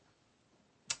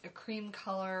a cream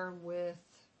color with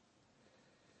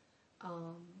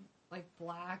like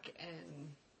black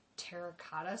and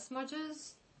terracotta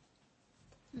smudges.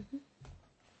 Mm-hmm.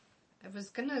 I was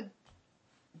gonna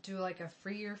do like a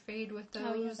freer fade with those.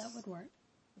 Oh yeah, that would work.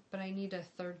 But I need a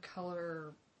third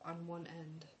color on one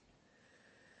end.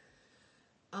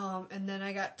 And then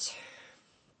I got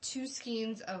 2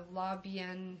 skeins of La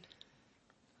Bien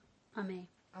Ame.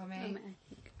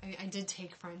 I did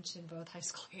take French in both high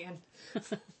school and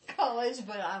college,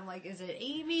 but I'm like, is it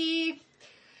Amy?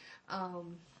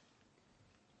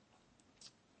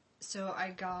 So I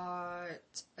got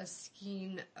a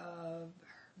skein of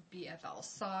BFL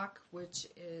sock, which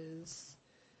is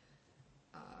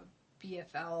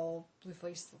BFL blue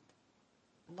fleece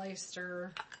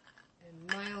Leicester and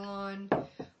nylon.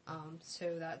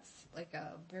 So that's like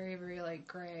a very, very light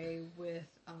gray with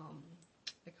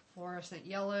like a fluorescent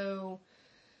yellow,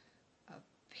 a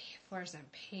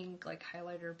fluorescent pink, like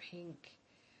highlighter pink,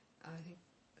 I think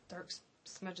dark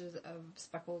smudges of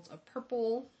speckles of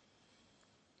purple.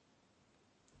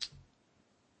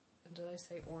 And did I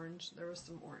say orange? There was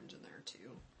some orange in there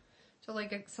too. So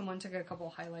like someone took a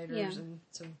couple highlighters Yeah. and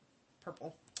some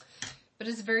purple. But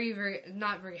it's very, very,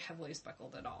 not very heavily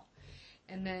speckled at all.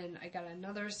 And then I got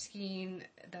another skein,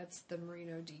 that's the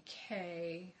Merino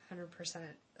DK,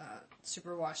 100%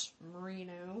 superwash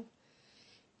merino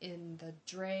in the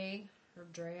Drea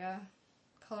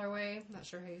colorway. I'm not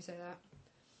sure how you say that.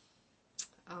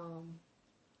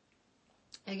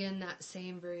 Again, that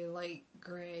same very light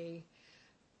gray,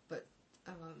 but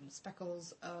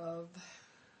speckles of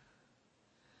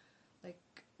like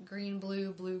green,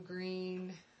 blue, blue,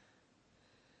 green,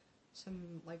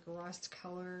 some like rust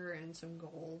color, and some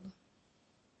gold.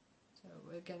 So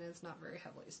again, it's not very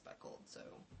heavily speckled, so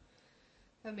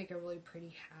that would make a really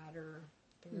pretty hat or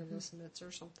thermos mitts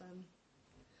or something.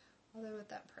 Although at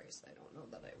that price, I don't know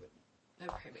that I'd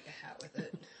probably make a hat with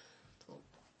it.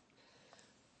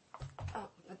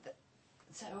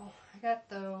 So I got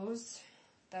those.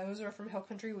 Those are from Hill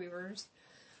Country Weavers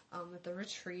at the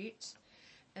retreat.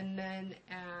 And then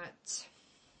at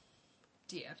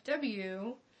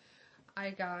DFW,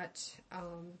 I got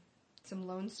some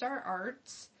Lone Star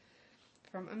Arts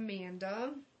from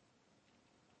Amanda.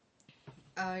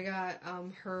 I got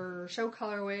her show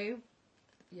colorway.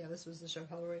 Yeah, this was the show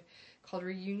colorway. Called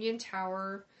Reunion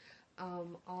Tower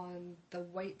on the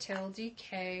Whitetail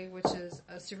DK, which is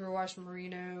a superwash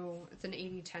merino. It's an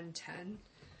 80-10-10.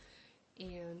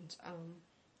 And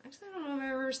actually, I don't know if I've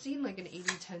ever seen like an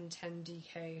 80-10-10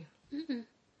 DK. Mm-mm.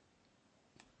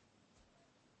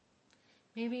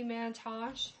 Maybe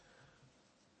Mantosh.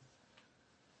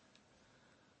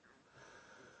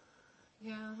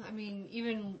 Yeah, I mean,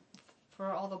 even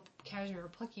for all the cashmere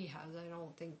Plucky has, I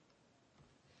don't think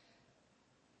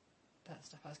that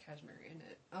stuff has cashmere in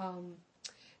it.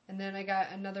 And then I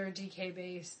got another DK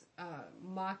base,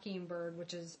 Mockingbird,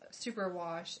 which is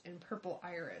superwash, and Purple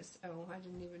Iris. Oh, I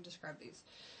didn't even describe these.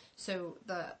 So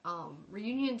the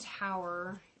Reunion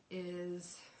Tower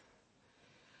is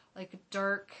like a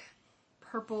dark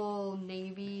purple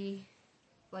navy,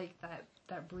 like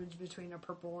that bridge between a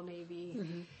purple and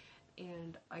navy,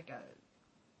 and like a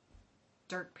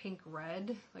dark pink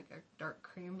red, like a dark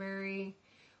cranberry,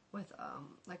 with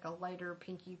like a lighter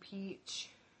pinky peach,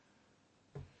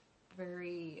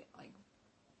 very like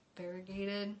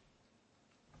variegated.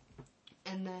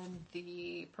 And then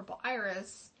the Purple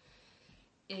Iris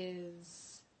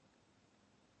is,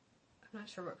 I'm not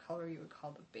sure what color you would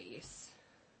call the base,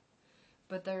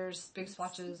 but there's big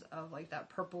swatches of like that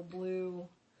purple blue.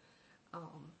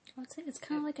 It's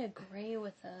kind of like a gray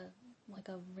with a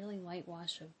really light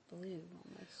wash of blue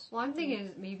almost. Well, I'm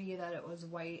thinking maybe that it was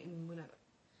white, and when it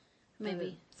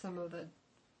Maybe some of the,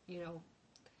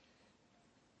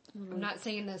 I'm not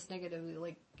saying this negatively,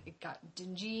 like it got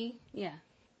dingy. Yeah.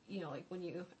 Like when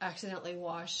you accidentally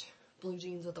wash blue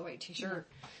jeans with a white t-shirt.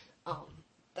 Yeah.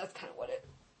 That's kind of what it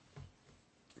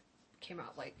came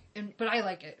out like. But I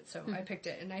like it, so I picked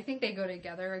it, and I think they go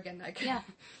together again. Like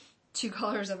two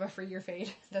colors of a for your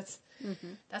fade. That's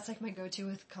like my go-to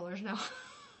with colors now.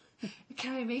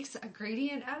 Can I make a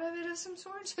gradient out of it of some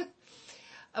sort?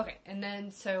 Okay, and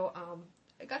then so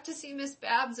I got to see Miss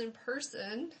Babs in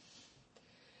person.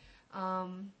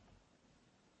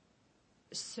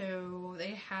 So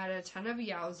they had a ton of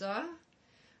Yowza.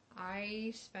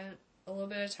 I spent a little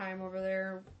bit of time over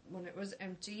there when it was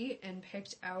empty and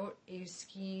picked out a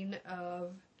skein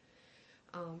of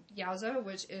Yowza,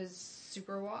 which is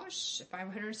superwash,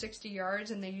 560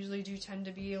 yards, and they usually do tend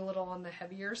to be a little on the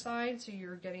heavier side, so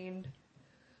you're getting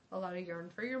a lot of yarn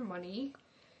for your money.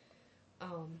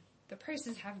 The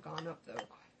prices have gone up though,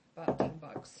 about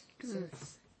 $10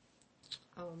 since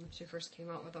she first came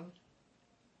out with them.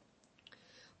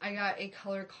 I got a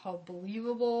color called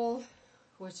Believable,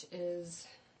 which is,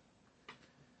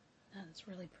 that's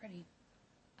really pretty.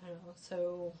 I don't know,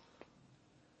 so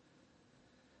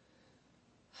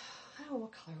I don't know,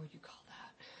 what color would you call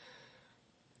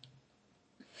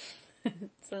that?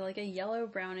 So like a yellow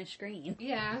brownish green.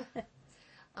 Yeah.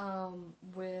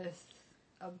 With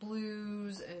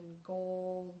blues and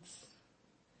golds.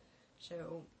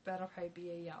 So that'll probably be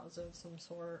a Yowza of some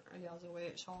sort, a Yowza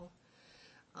weight shawl.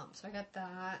 So I got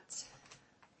that.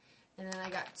 And then I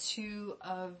got two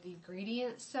of the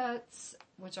gradient sets,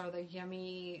 which are the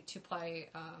Yummy 2-ply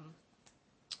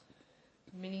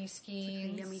mini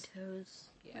skeins. Like Yummy Toes.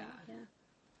 Yeah. Yeah.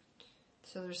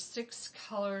 So there's 6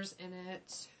 colors in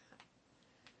it.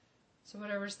 So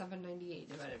whatever $7.98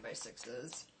 divided by 6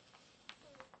 is.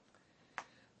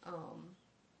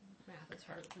 Math is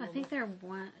hard. I think they're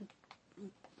one.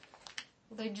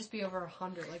 Well, they'd just be over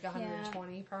 100, like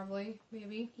 120 probably,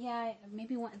 maybe. Yeah,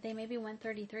 maybe one. They may be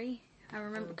 133. I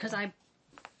remember because I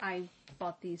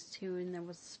bought these two and then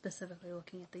was specifically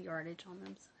looking at the yardage on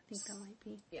them. So I think that might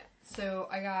be. Yeah. So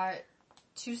I got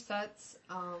 2 sets.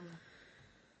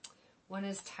 One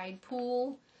is Tide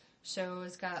Pool. So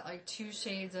it's got like 2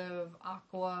 shades of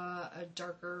aqua, a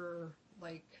darker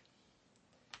like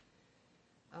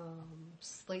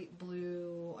slate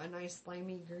blue, a nice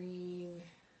limey green,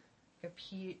 a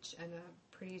peach, and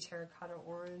a pretty terracotta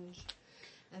orange.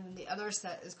 And then the other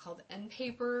set is called End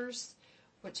Papers,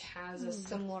 which has a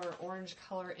similar orange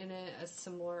color in it, a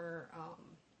similar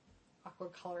aqua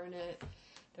color in it.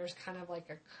 There's kind of like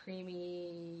a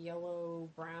creamy yellow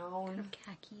brown. Kind of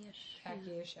khaki-ish.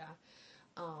 Khaki-ish,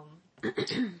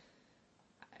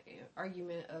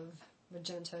 argument of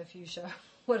magenta, fuchsia,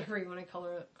 whatever you want to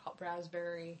color it,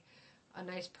 raspberry, a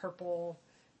nice purple,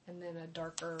 and then a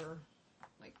darker,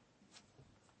 like,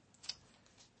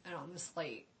 I don't know, the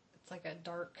slate. It's like a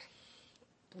dark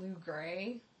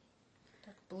blue-gray,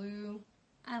 dark blue.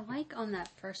 I like on that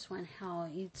first one how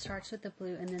it starts with the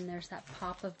blue and then there's that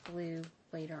pop of blue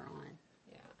later on.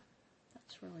 Yeah.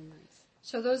 That's really nice.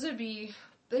 So those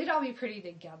they'd all be pretty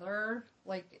together,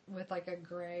 like with like a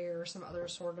gray or some other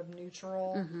sort of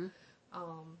neutral. Mm-hmm.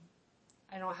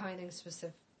 I don't have anything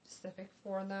specific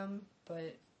for them,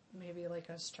 but maybe like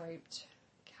a striped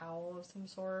cowl of some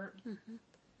sort. Mm-hmm.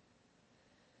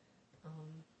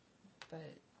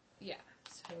 But yeah,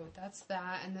 so that's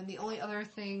that. And then the only other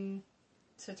thing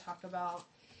to talk about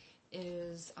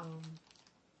is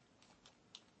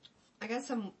I got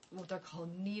some what they're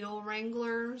called needle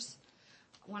wranglers.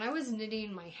 When I was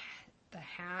knitting the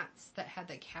hats that had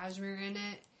the cashmere in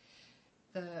it,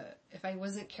 if I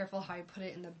wasn't careful how I put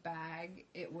it in the bag,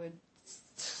 it would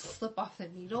slip off the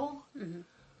needle. Mm-hmm.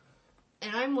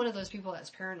 And I'm one of those people that's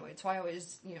paranoid, so I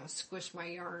always, squish my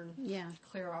yarn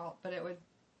clear out, but it would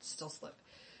still slip.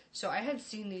 So I had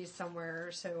seen these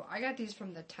somewhere, so I got these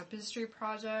from the Tapestry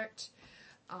Project,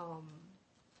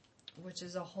 which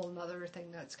is a whole nother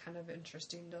thing that's kind of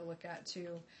interesting to look at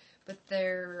too. But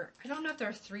I don't know if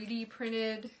they're 3D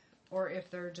printed or if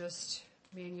they're just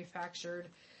manufactured.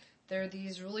 They're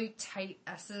these really tight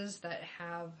S's that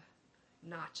have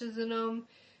notches in them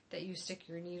that you stick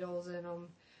your needles in them.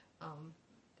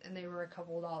 And they were a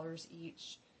couple $dollars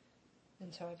each.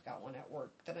 And so I've got one at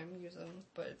work that I'm using.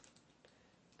 But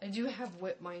I do have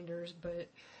whip minders, but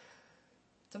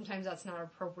sometimes that's not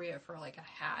appropriate for like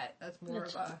a hat. That's more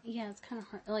of a... Yeah, it's kind of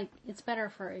hard. Like, it's better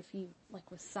for if you,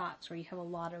 like with socks where you have a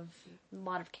lot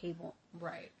of cable.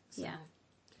 Right. So, yeah.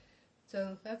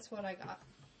 So that's what I got.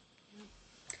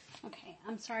 Okay,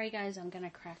 I'm sorry guys, I'm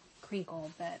gonna crinkle,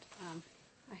 but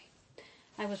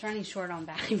I was running short on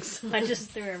bags, so I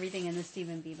just threw everything in the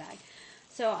Stephen B bag.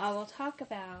 So I will talk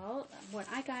about what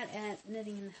I got at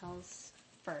Knitting in the Hills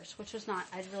first, which was not,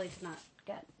 I really did not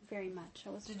get very much.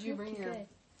 Did you bring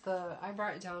I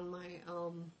brought down my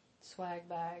swag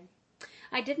bag.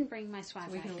 I didn't bring my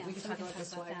swag bag down. We can talk about the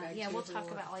swag bag. Yeah, too, we'll talk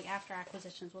about, like, after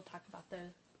acquisitions, we'll talk about the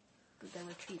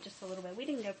retreat just a little bit. We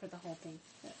didn't go for the whole thing.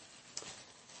 But,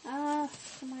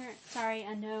 somewhere, sorry,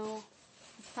 I know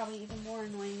it's probably even more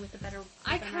annoying with the better...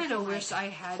 I kind of wish I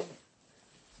had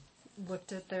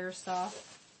looked at their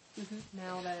stuff. Mm-hmm.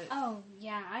 Now that... Oh,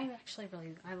 yeah, I actually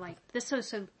really... I like... This was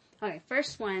so... Okay,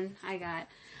 first one I got...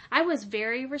 I was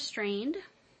very restrained.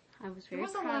 I was very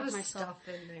proud of myself.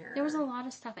 There was a lot of stuff in there. There was a lot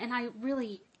of stuff. And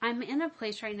I'm in a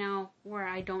place right now where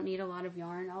I don't need a lot of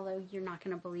yarn, although you're not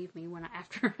going to believe me when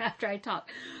after I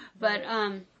talk. But,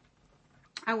 right.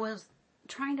 I was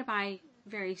trying to buy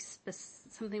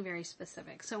something very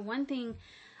specific. So one thing...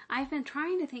 I've been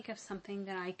trying to think of something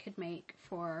that I could make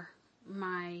for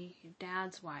my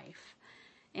dad's wife.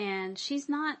 And she's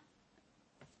not,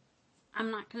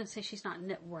 I'm not going to say she's not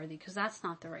knit worthy because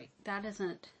that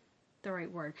isn't the right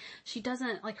word. She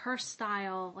doesn't, like her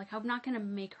style, like I'm not going to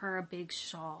make her a big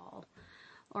shawl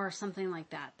or something like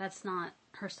that. That's not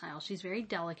her style. She's very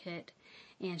delicate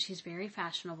and she's very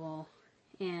fashionable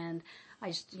and I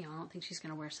just, I don't think she's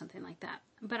going to wear something like that.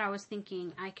 But I was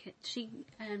thinking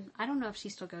and I don't know if she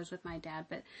still goes with my dad,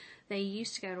 but they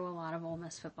used to go to a lot of Ole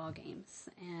Miss football games.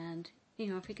 And,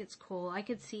 if it gets cool, I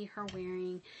could see her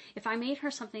wearing, if I made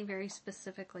her something very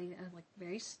specifically, like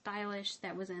very stylish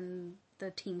that was in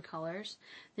the team colors,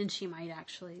 then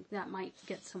that might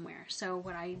get somewhere. So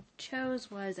what I chose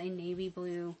was a navy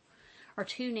blue, or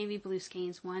 2 navy blue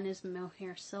skeins. One is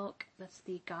mohair silk. That's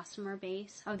the gossamer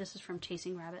base. Oh, this is from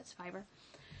Chasing Rabbits fiber.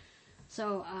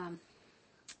 So,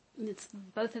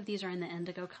 both of these are in the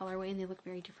indigo colorway, and they look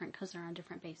very different because they're on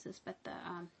different bases. But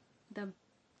the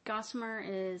gossamer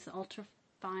is ultra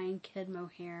fine kid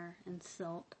mohair and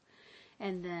silk,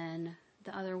 and then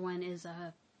the other one is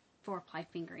a 4-ply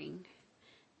fingering,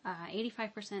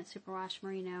 85% superwash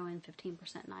merino and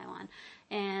 15% nylon.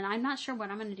 And I'm not sure what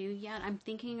I'm going to do yet. I'm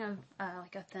thinking of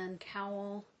like a thin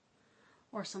cowl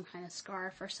or some kind of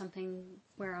scarf or something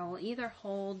where I'll either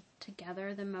hold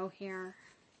together the mohair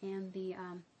and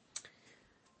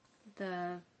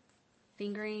the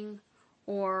fingering,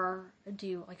 or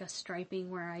do like a striping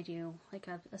where I do like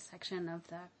a section of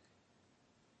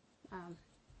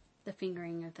the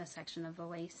fingering of the section of the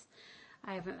lace.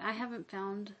 I haven't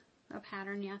found a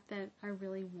pattern yet that I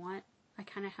really want. I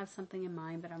kind of have something in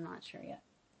mind, but I'm not sure yet.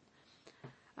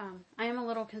 I am a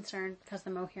little concerned because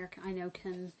the mohair, I know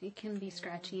can be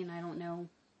scratchy, and I don't know,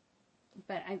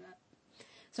 but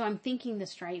so I'm thinking the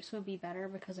stripes would be better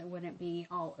because it wouldn't be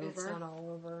all over. It's not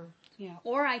all over. Yeah.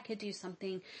 Or I could do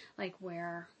something like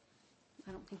where,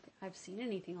 I don't think I've seen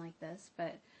anything like this,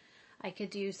 but I could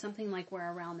do something like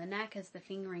where around the neck is the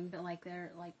fingering, but like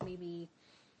they're like maybe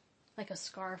like a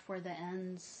scarf where the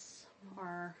ends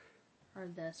are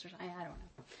this, or I don't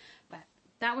know. But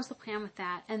that was the plan with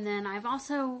that. And then I've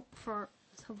also, so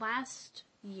last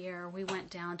year we went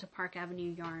down to Park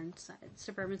Avenue Yarns.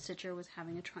 Suburban Stitcher was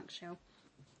having a trunk show.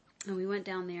 And we went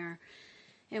down there,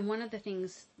 and one of the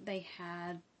things they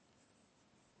had,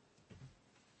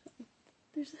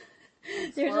 there's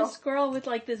a squirrel with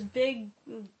like this big,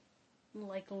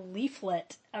 like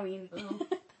leaflet. I mean,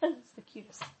 that's the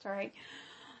cutest. It's all right.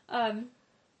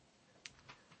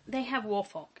 They have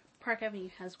Woolfolk. Park Avenue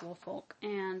has Woolfolk,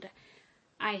 and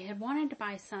I had wanted to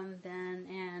buy some then,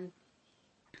 and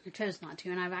I chose not to.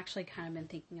 And I've actually kind of been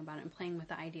thinking about it and playing with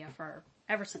the idea for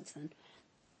ever since then.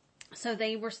 So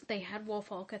they had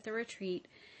Woolfolk at the retreat.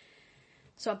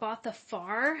 So I bought the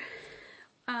far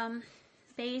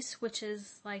base, which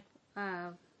is like,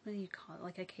 what do you call it?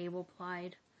 Like a cable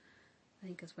plied, I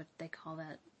think is what they call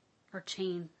that, or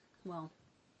chain. Well,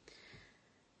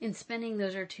 in spinning,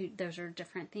 those are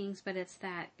different things, but it's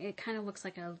that, it kind of looks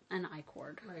like an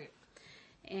I-cord. Right.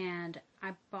 And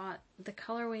I bought, the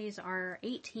colorways are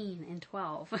 18 and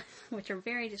 12, which are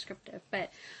very descriptive,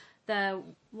 but the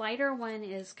lighter one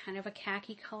is kind of a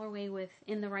khaki colorway with,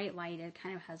 in the right light, it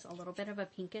kind of has a little bit of a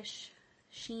pinkish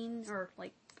sheen or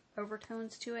like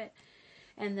overtones to it.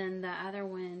 And then the other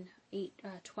one,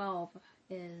 12,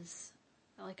 is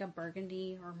like a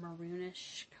burgundy or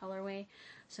maroonish colorway.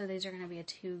 So these are going to be a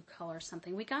 2-color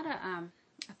something. We got a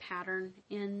pattern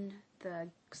in the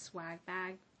swag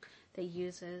bag that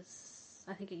uses,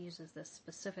 I think it uses this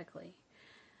specifically,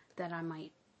 that I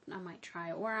might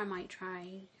try, or I might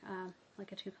try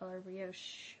like a 2-color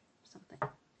brioche something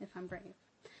if I'm brave.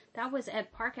 That was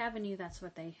at Park Avenue. That's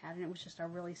what they had, and it was just a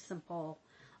really simple,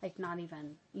 like not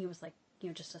even. It was like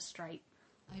just a stripe.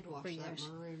 I'd wash that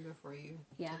maroon before you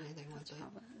did anything with it.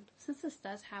 Since this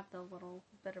does have the little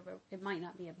bit of a, it might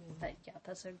not be a, but yeah,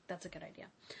 that's a good idea.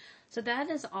 So that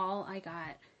is all I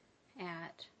got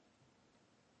at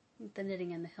the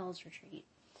Knitting in the Hills retreat.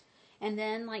 And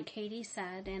then, like Katie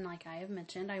said, and like I have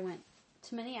mentioned, I went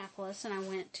to Minneapolis and I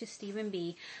went to Stephen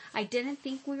B. I didn't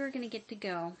think we were going to get to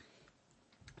go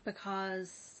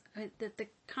because the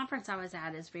conference I was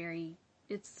at is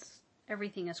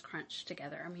everything is crunched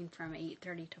together. I mean, from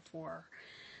 8:30 to 4,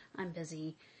 I'm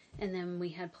busy. And then we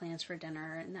had plans for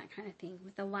dinner and that kind of thing.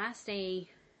 With the last day,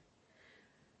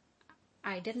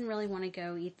 I didn't really want to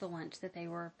go eat the lunch that they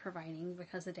were providing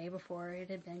because the day before it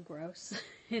had been gross.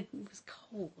 It was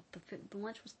cold. The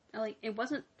lunch was like, it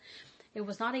was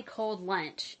not a cold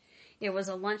lunch. It was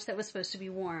a lunch that was supposed to be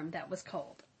warm that was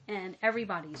cold. And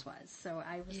everybody's was. So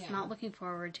I was not looking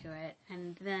forward to it.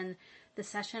 And then the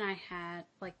session I had,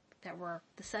 like,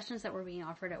 the sessions that were being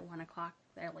offered at 1 o'clock,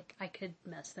 they're like, I could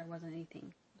miss. There wasn't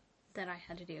anything that I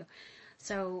had to do.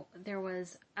 So there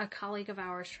was a colleague of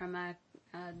ours from a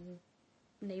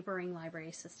neighboring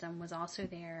library system was also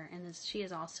there, and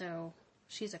she's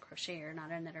a crocheter,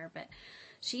 not a knitter, but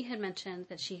she had mentioned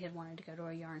that she had wanted to go to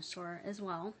a yarn store as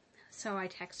well. So I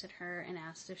texted her and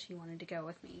asked if she wanted to go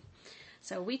with me.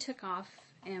 So we took off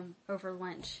and over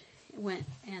lunch went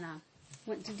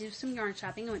to do some yarn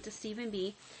shopping. I went to Stephen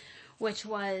B, which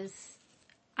was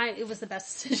it was the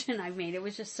best decision I've made. It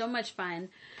was just so much fun.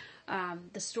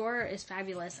 The store is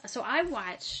fabulous. So I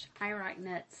watched iRock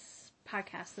Knits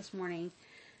podcast this morning,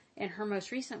 and her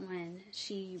most recent one,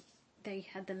 they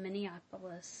had the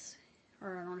Minneapolis,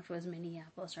 or I don't know if it was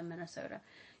Minneapolis or Minnesota,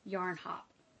 yarn hop.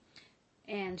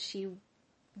 And she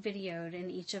videoed in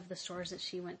each of the stores that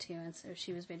she went to, and so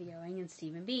she was videoing in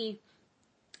Stephen B.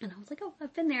 And I was like, oh,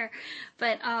 I've been there.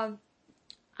 But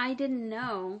I didn't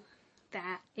know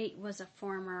that it was a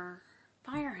former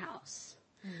firehouse.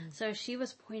 So she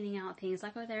was pointing out things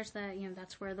like, oh, there's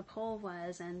that's where the pole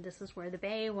was, and this is where the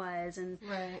bay was, and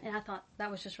I thought that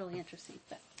was just really interesting.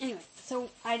 But anyway, so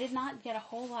I did not get a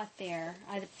whole lot there.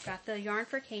 I got the yarn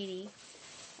for Katie,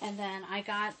 and then I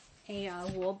got a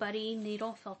Wool Buddy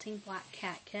needle felting black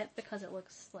cat kit because it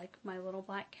looks like my little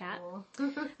black cat.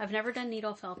 I've never done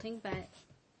needle felting, but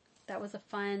that was a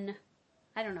fun,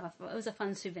 I don't know, if it was a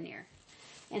fun souvenir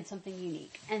and something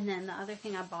unique. And then the other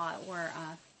thing I bought were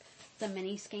the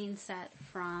mini skein set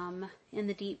from In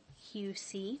the Deep Hue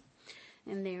Sea,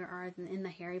 and they are in the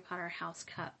Harry Potter House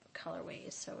Cup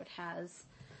colorways. So it has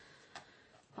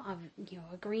a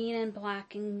green and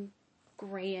black and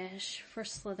grayish for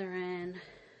Slytherin,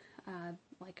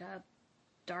 like a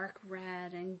dark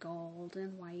red and gold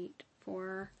and white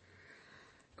for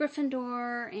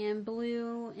Gryffindor, and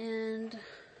blue and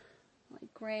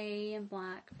like gray and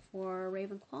black for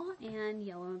Ravenclaw, and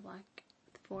yellow and black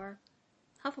for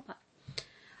Hufflepuff.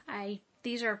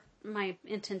 These are my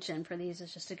intention for these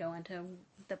is just to go into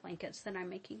the blankets that I'm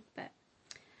making, but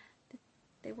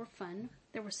they were fun.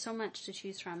 There was so much to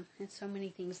choose from and so many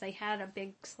things. They had a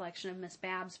big selection of Miss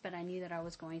Babs, but I knew that I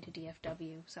was going to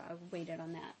DFW, so I waited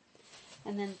on that.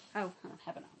 And then, I don't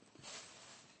have it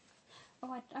on.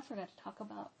 Oh, I forgot to talk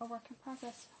about a work in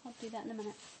progress. I'll do that in a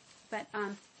minute. But,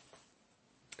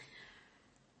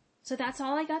 so that's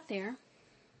all I got there.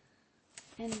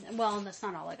 And, well, that's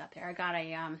not all I got there. I got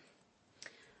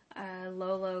a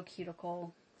Lolo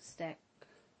cuticle stick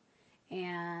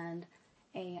and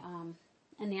a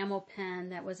enamel pen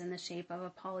that was in the shape of a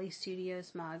Poly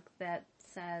Studios mug that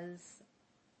says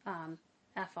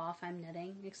F off, I'm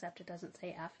knitting, except it doesn't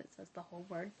say F, it says the whole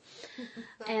word.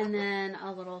 And then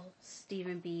a little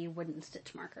Stephen B. wooden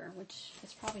stitch marker, which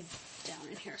is probably down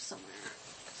in here somewhere,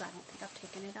 because I don't think I've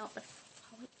taken it out, but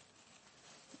probably,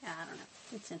 yeah, I don't know,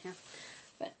 it's in here.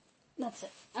 But that's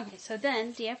it. Okay, so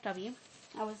then DFW,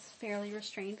 I was fairly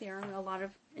restrained. There are a lot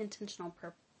of intentional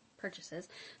purchases.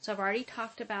 So I've already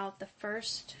talked about the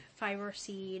first fiber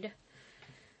seed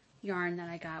yarn that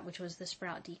I got, which was the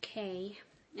Sprout DK.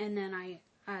 And then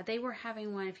they were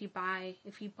having one, if you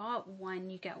bought one,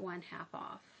 you get one half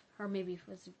off. Or maybe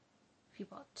if you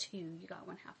bought two, you got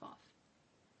one half off.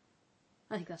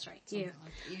 I think that's right. Yeah.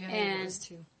 And it was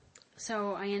two.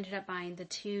 So I ended up buying the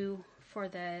two for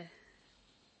the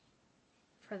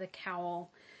cowl,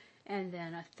 and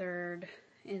then a third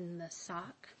in the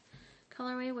sock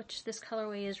colorway, which this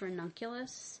colorway is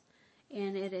Ranunculus,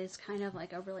 and it is kind of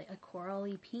like a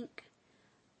corally pink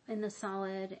in the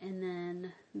solid, and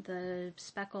then the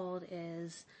speckled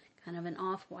is kind of an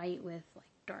off-white with like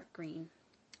dark green.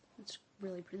 It's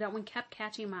really pretty. That one kept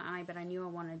catching my eye, but I knew I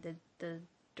wanted the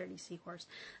Dirty Seahorse.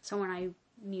 So when I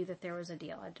knew that there was a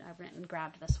deal, I went and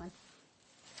grabbed this one.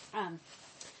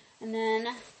 And then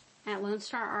at Lone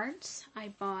Star Arts, I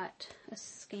bought a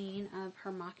skein of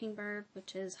her Mockingbird,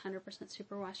 which is 100%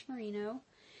 superwash merino,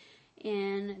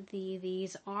 in the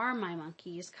These Are My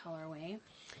Monkeys colorway,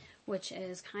 which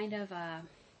is kind of a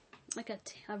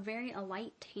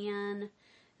light tan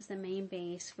is the main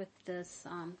base with this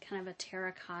kind of a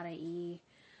terracotta-y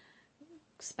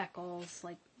speckles,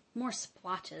 like more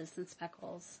splotches than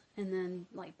speckles, and then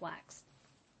like black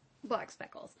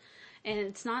speckles. And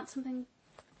it's not something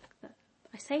that,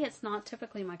 I say it's not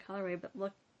typically my colorway, but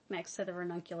look next to the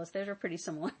Ranunculus, those are pretty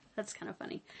similar. That's kind of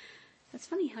funny. It's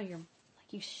funny how you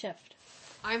shift.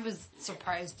 I was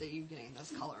surprised at you getting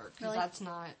this color, because that's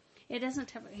not... It isn't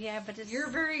typically, yeah, but it's... You're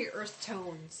very earth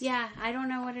tones. Yeah, I don't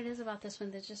know what it is about this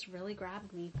one that just really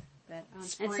grabbed me. But,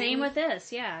 and same with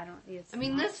this, yeah.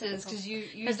 This is, because you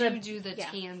do the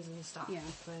tans and stuff. Yeah.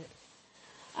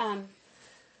 But...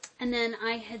 And then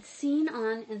I had seen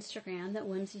on Instagram that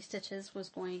Whimsy Stitches was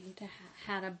going to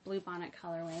had a Blue Bonnet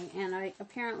colorway, and I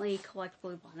apparently collect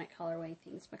Blue Bonnet colorway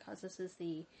things because this is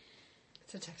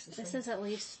It's a Texas This thing. is at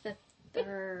least the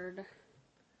third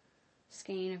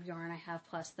skein of yarn I have,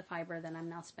 plus the fiber that I'm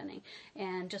now spinning.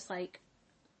 And just like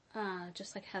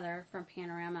Heather from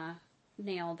Panorama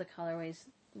nailed the colorways,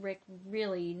 Rick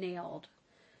really nailed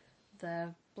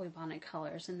the Blue Bonnet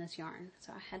colors in this yarn.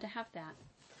 So I had to have that.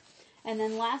 And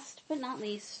then last but not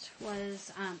least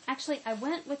was, actually I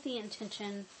went with the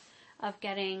intention of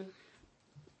getting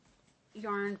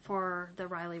yarn for the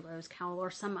Riley Rose cowl or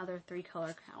some other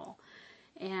 3-color cowl.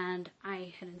 And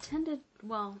I had intended,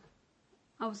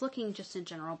 I was looking just in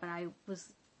general, but I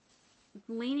was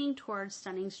leaning towards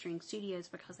Stunning String Studios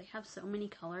because they have so many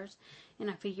colors, and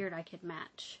I figured I could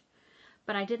match.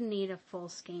 But I didn't need a full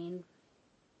skein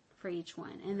for each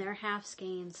one. And their half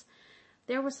skeins,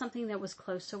 there was something that was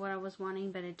close to what I was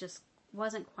wanting, but it just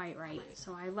wasn't quite right.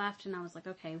 So I left and I was like,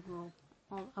 okay, well,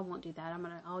 I won't do that.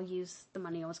 I'll use the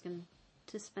money I was going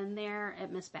to spend there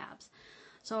at Miss Babs.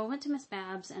 So I went to Miss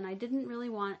Babs, and I didn't really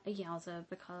want a Yowza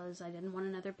because I didn't want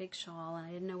another big shawl, and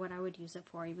I didn't know what I would use it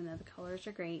for, even though the colors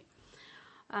are great.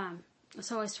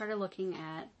 So I started looking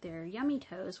at their Yummy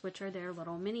Toes, which are their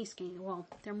little mini skeins. Well,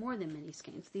 they're more than mini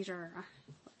skeins. These are,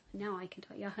 now I can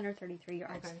tell you, 133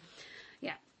 yards. Okay.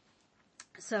 Yeah.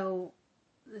 So,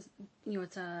 it's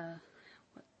a,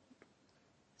 what,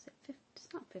 is it 50?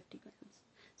 It's not 50 grams.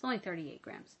 It's only 38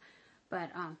 grams. But,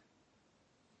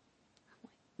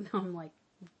 I'm like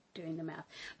doing the math.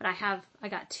 But I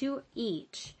got 2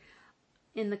 each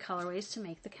in the colorways to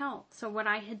make the cowl. So what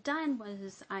I had done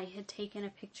was I had taken a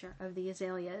picture of the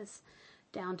azaleas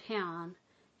downtown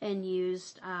and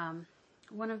used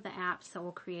one of the apps that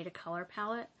will create a color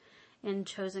palette and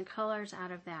chosen colors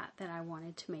out of that I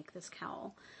wanted to make this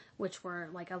cowl, which were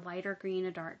like a lighter green,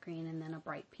 a dark green, and then a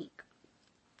bright pink.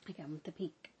 Again, with the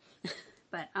pink.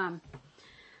 But,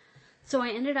 so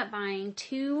I ended up buying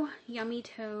 2 Yummy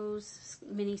Toes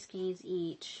mini skeins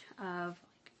each of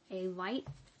like a light,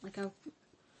 like a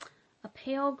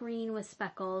pale green with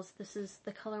speckles.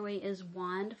 The colorway is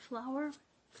Wand Flower.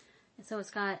 And so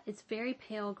it's very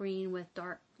pale green with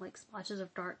dark, like splotches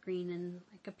of dark green and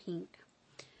like a pink.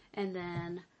 And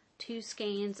then 2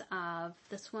 skeins of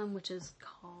this one, which is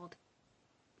called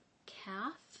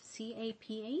Calf,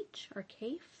 C-A-P-H, or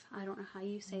Cafe. I don't know how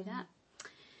you say that.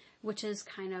 Which is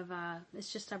kind of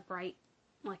it's just a bright,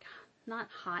 like, not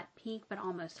hot pink, but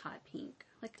almost hot pink.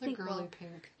 Like, It's a girly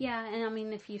pink. Yeah, and I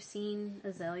mean, if you've seen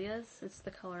azaleas, it's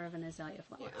the color of an azalea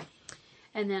flower. Yeah.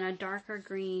 And then a darker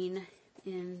green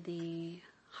in the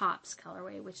Hops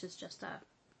colorway, which is just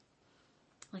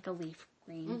like a leaf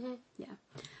green. Mm-hmm. Yeah.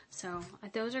 So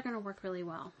those are going to work really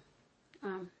well.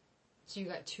 So you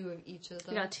got 2 of each of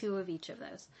those? I got 2 of each of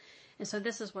those. And so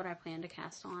this is what I plan to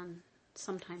cast on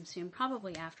sometime soon,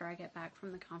 probably after I get back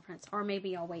from the conference, or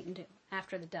maybe I'll wait until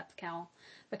after the depth cowl,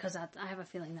 because I have a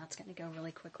feeling that's going to go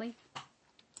really quickly.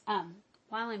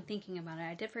 While I'm thinking about it,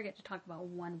 I did forget to talk about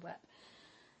one whip,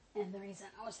 and the reason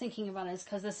I was thinking about it is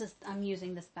because I'm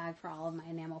using this bag for all of my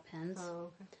enamel pens. Oh,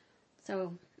 okay.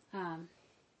 So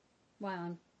while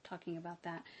I'm talking about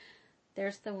that,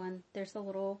 there's the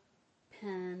little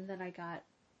pen that I got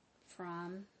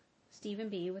from Stephen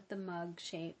B with the mug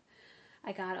shape.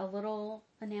 I got a little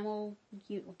enamel,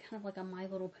 kind of like a My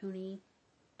Little Pony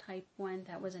type one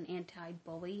that was an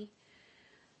anti-bully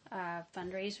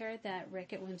fundraiser that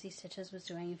Rick at Whimsy Stitches was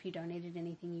doing. If you donated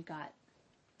anything, you got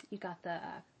the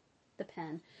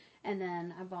pen. And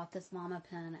then I bought this llama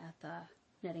pen at the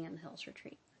Knitting in the Hills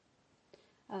retreat.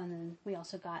 And then we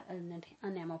also got an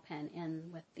enamel pen in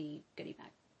with the goodie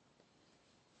bag.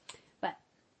 But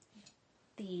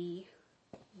the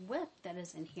whip that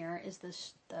is in here is the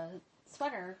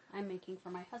sweater I'm making for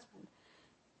my husband.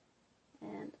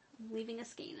 And I'm leaving a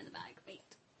skein in the bag. Wait,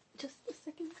 just a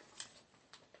second.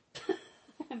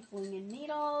 I'm pulling in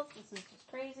needles. This is just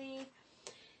crazy.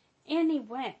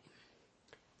 Anyway,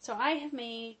 so I have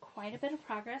made quite a bit of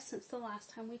progress since the last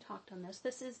time we talked on this.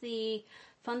 This is the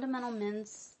Fundamental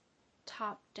Men's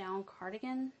Top-Down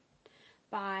Cardigan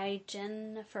by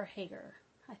Jennifer Hager,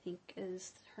 I think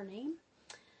is her name.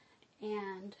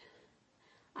 And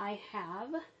I have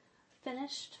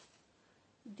finished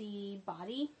the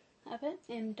body of it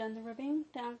and done the ribbing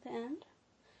down at the end.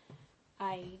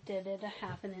 I did it a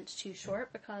 1/2 inch too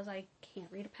short because I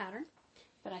can't read a pattern,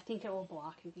 but I think it will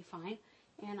block and be fine.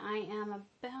 And I am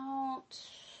about,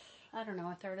 I don't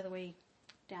know, 1/3 of the way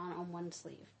down on one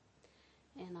sleeve.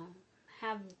 And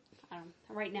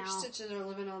right now... Your stitches are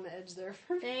living on the edge there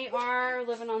for me. They are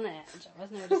living on the edge. I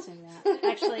was noticing that.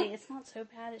 Actually, it's not so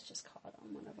bad. It's just caught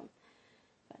on one of them.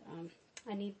 But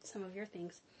I need some of your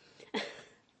things.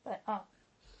 But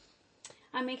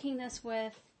I'm making this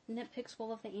with Knit Picks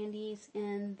Wool of the Andes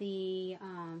in the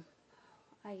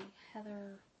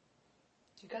Heather.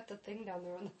 You got the thing down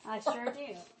there on the floor. I sure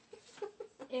do.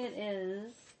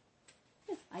 It's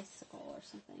Icicle or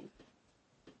something.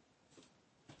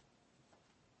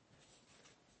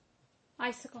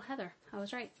 Icicle Heather. I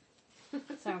was right.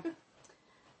 So,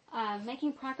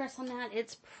 making progress on that.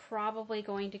 It's probably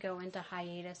going to go into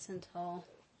hiatus until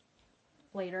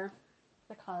later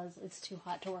because it's too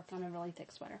hot to work on a really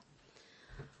thick sweater.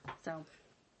 So,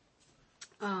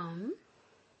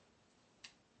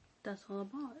 that's all I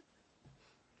bought.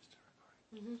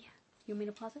 Mm-hmm. Yeah. You want me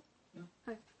to pause it? No.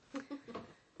 Okay.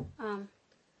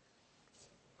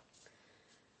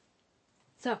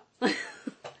 So,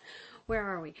 where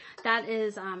are we? That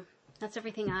is, that's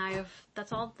everything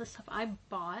that's all the stuff I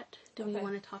bought. Do we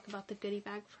want to talk about the goodie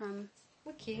bag from...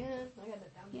 We can. I got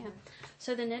it down here.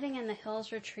 So the Knitting in the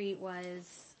Hills retreat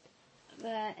was,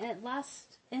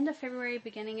 end of February,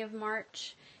 beginning of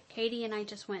March, Katie and I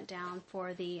just went down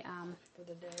for the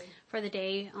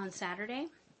day on Saturday,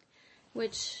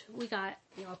 which we got,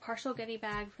 a partial goodie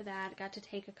bag for that. Got to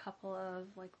take a couple of,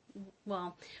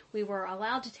 we were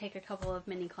allowed to take a couple of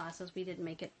mini classes. We didn't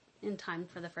make it in time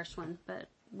for the first one, but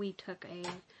we took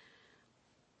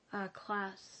a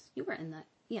class. You were in that,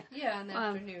 yeah. Yeah, in the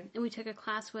afternoon. And we took a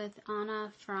class with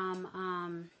Anna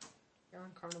from,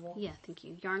 Yarn Carnival. Yeah, thank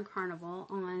you. Yarn Carnival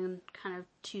on kind of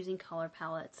choosing color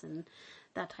palettes and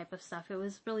that type of stuff. It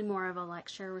was really more of a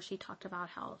lecture where she talked about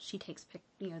how she takes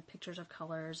pictures of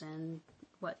colors and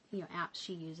what apps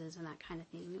she uses and that kind of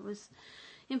thing. It was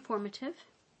informative.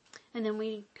 And then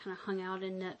we kind of hung out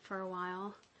and knit for a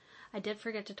while. I did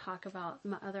forget to talk about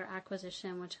my other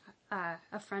acquisition, which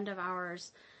a friend of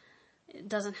ours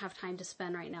doesn't have time to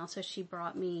spend right now, so she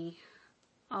brought me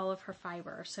all of her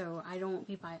fiber. So I won't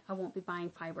be buying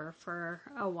fiber for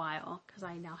a while because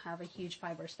I now have a huge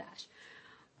fiber stash.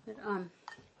 But,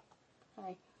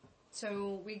 sorry.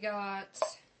 So we got,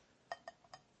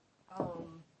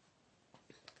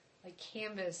 like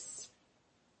canvas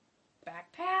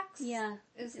backpacks. Yeah.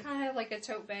 It's kind of like a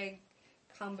tote bag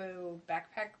combo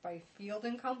backpack by Field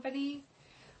and Company,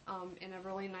 in a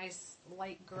really nice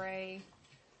light gray,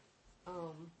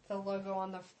 the logo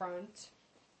on the front.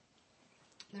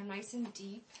 They're nice and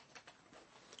deep.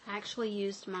 I actually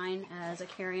used mine as a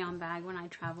carry-on bag when I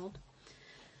traveled.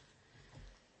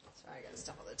 Sorry, I got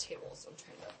stuff on the table, so I'm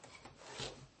trying to...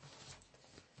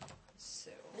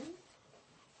 So...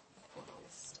 Pull all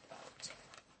this stuff out.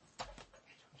 I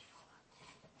don't need all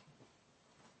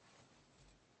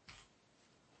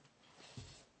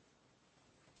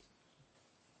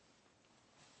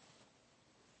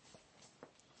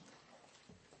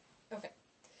that. Okay.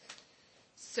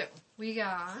 So, we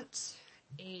got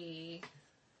a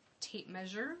tape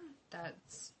measure that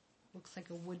looks like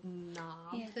a wooden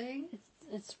knob thing.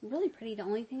 It's really pretty. The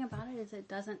only thing about it is it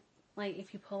doesn't,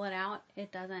 if you pull it out,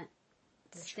 it doesn't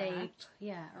stay.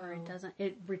 Yeah, or it doesn't,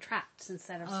 it retracts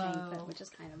instead of staying put, which is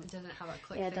kind of... It doesn't have a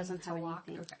click Yeah, thing it doesn't have lock.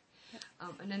 anything. Okay.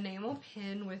 Yep. An enamel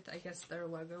pin with, I guess, their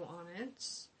logo on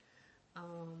it.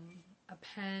 A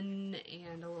pen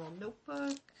and a little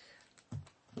notebook.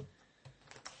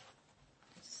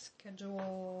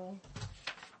 Schedule.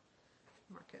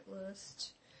 Market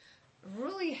list.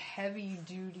 Really heavy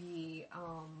duty,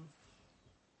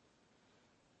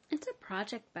 It's a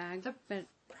project bag, but...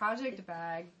 project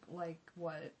bag,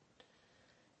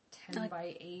 10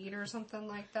 by 8 or something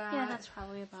like that? Yeah, that's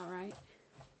probably about right.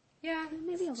 Yeah,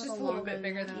 maybe just a little bit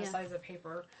bigger than the size of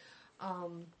paper.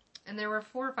 And there were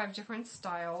 4 or 5 different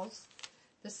styles.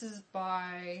 This is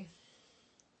by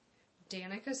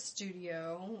Danica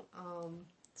Studio.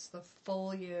 It's the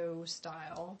folio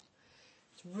style.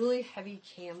 It's really heavy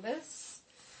canvas.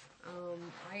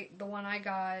 The one I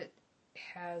got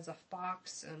has a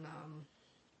fox and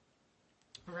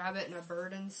a rabbit and a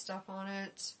bird and stuff on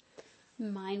it.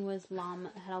 Mine was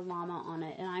had a llama on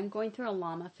it, and I'm going through a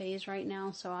llama phase right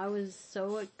now. So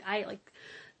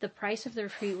the price of the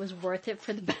retreat was worth it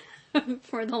for the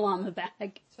for the llama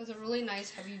bag. So it's a really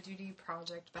nice heavy duty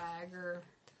project bag, or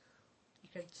you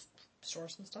could store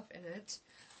some stuff in it.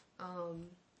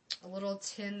 A little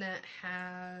tin that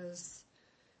has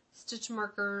stitch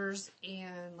markers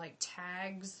and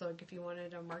tags, so if you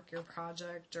wanted to mark your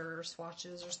project or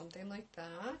swatches or something like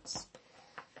that.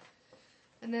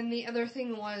 And then the other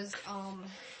thing was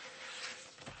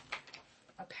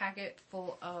a packet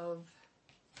full of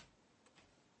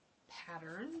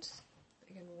patterns.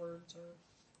 Again, words are...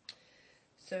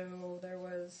 So there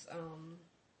was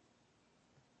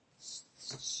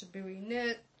Shibui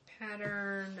knit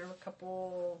pattern. There were a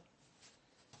couple...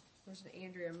 There was an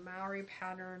Andrea Mowry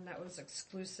pattern that was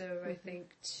exclusive, I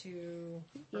think, to...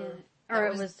 Yeah. Or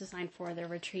it was designed for their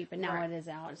retreat, but now it is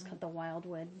out. It's called the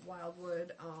Wildwood.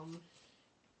 Wildwood.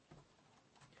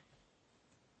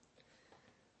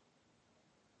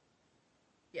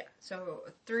 Yeah, so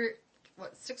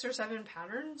 6 or 7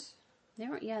 patterns? There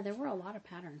were a lot of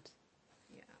patterns.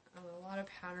 Yeah, a lot of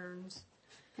patterns.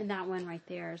 And that one right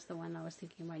there is the one I was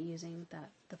thinking about using,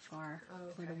 the far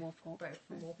for the Woolfolk. Right,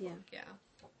 from Woolfolk, yeah.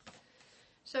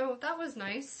 So that was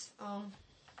nice. I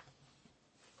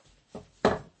don't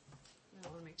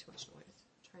want to make too much noise.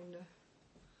 I'm trying to...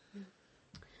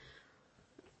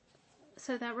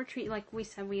 So that retreat, like we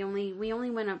said, we only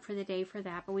went up for the day for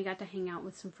that, but we got to hang out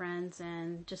with some friends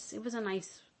and it was a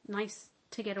nice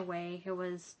to get away. It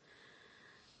was,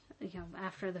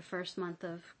 after the first month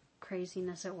of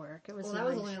craziness at work, it was that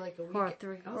was only like a week.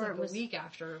 It was a week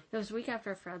after. It was a week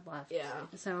after Fred left. Yeah.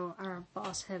 So our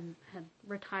boss had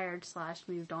retired /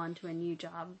 moved on to a new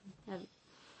job.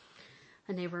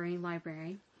 a neighboring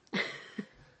library.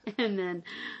 And then,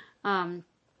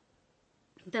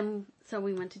 so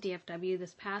we went to DFW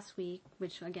this past week,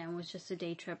 which again was just a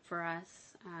day trip for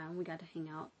us. We got to hang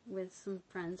out with some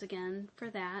friends again for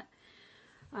that.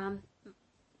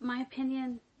 My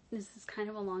opinion, this is kind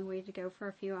of a long way to go for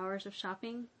a few hours of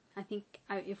shopping. I think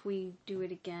if we do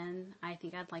it again, I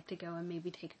think I'd like to go and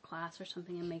maybe take a class or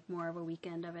something and make more of a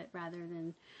weekend of it rather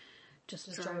than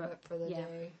just drive up for the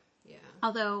day. Yeah.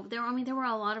 Although there were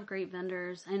a lot of great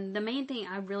vendors, and the main thing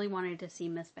I really wanted to see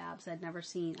Miss Babs. I'd never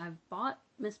seen. I've bought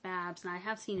Miss Babs, and I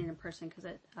have seen it in person because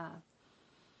at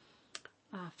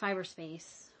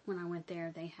Fiberspace when I went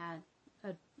there, they had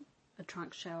a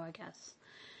trunk show, I guess.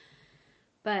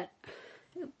 But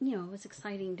it was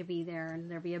exciting to be there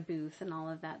and there'd be a booth and all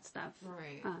of that stuff.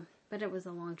 Right. But it was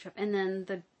a long trip, and then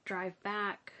the drive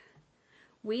back,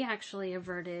 we actually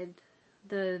averted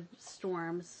the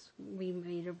storms. We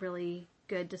made a really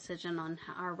good decision on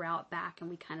our route back,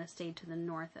 and we kind of stayed to the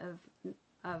north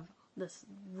of this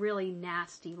really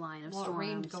nasty line of storms. It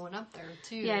rained going up there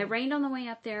too. Yeah, it rained on the way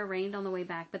up there, rained on the way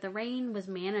back, but the rain was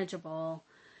manageable.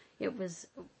 It was,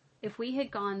 if we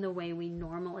had gone the way we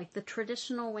like the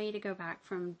traditional way to go back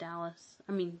from Dallas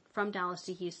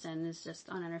to Houston is just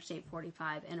on Interstate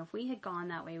 45, and if we had gone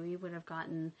that way, we would have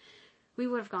gone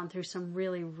through some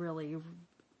really, really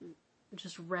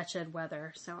just wretched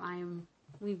weather. So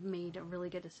we've made a really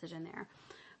good decision there.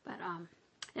 But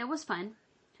it was fun.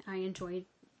 I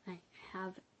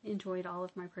have enjoyed all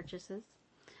of my purchases.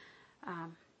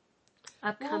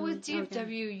 Well, with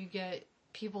DFW, you get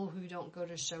people who don't go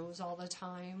to shows all the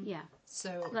time. Yeah.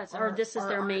 So this is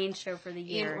their main show for the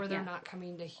year. Or they're not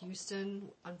coming to Houston,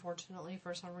 unfortunately,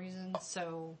 for some reason.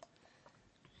 So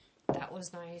that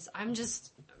was nice. I'm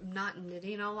just not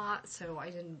knitting a lot, so I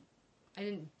didn't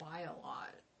buy a lot,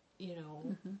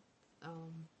 Mm-hmm.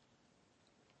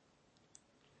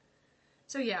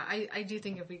 So yeah, I do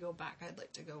think if we go back, I'd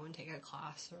like to go and take a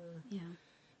class or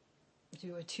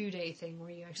do a 2-day thing where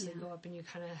you actually go up and you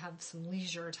kind of have some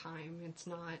leisure time. It's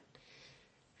not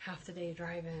half the day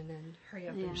driving and hurry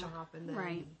up and shop and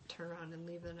then turn around and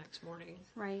leave the next morning.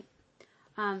 Right.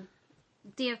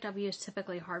 DFW is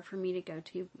typically hard for me to go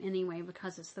to anyway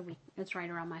because it's right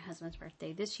around my husband's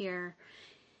birthday. This year,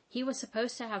 he was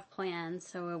supposed to have plans,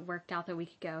 so it worked out that we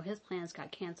could go. His plans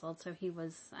got canceled, so he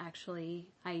was actually,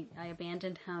 I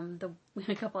abandoned him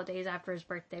a couple of days after his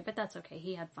birthday, but that's okay.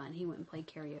 He had fun. He went and played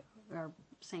karaoke, or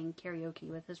sang karaoke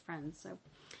with his friends. So,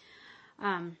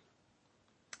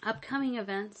 upcoming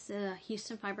events,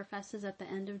 Houston Fiber Fest is at the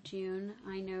end of June.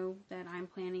 I know that I'm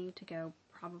planning to go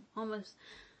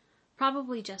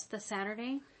probably just the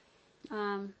Saturday.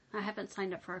 I haven't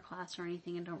signed up for a class or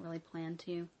anything and don't really plan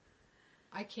to.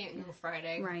 I can't go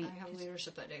Friday. Right. I have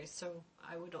leadership that day, so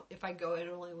if I go, it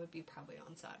only would be probably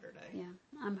on Saturday. Yeah.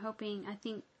 I'm hoping, I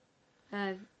think,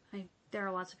 there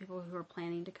are lots of people who are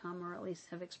planning to come or at least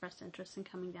have expressed interest in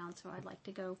coming down, so I'd like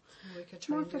to go. We could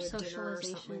try more and for do a socialization. dinner or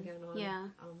something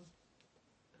again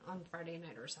on Friday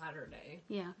night or Saturday.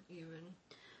 Yeah. Even.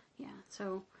 Yeah,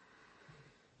 so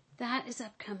that is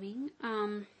upcoming.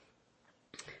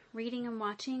 Reading and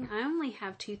watching, I only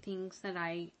have 2 things that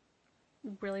I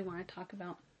really want to talk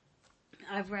about.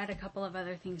 I've read a couple of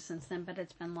other things since then, but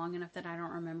it's been long enough that I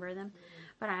don't remember them.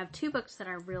 But I have 2 books that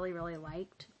I really, really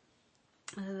liked.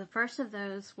 The first of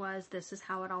those was This Is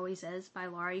How It Always Is by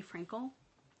Laurie Frankel.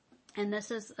 And this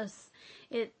is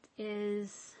it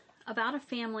is about a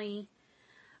family.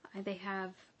 They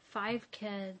have 5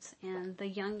 kids, and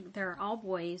they're all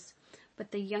boys,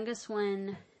 but the youngest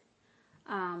one,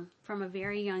 from a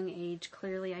very young age,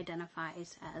 clearly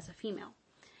identifies as a female.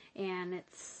 And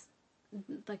it's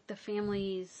like the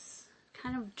family's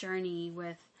kind of journey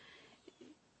with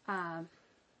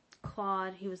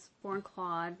Claude. He was born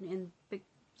Claude and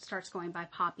starts going by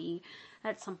Poppy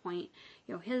at some point.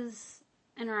 His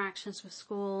interactions with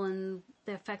school and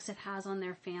the effects it has on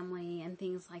their family and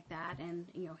things like that, and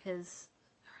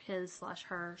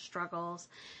his/her struggles.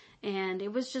 And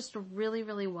it was just really,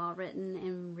 really well written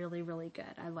and really, really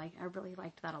good. I really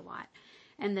liked that a lot.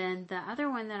 And then the other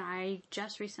one that I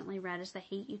just recently read is The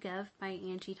Hate U Give by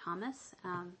Angie Thomas.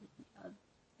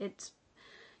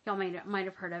 Y'all might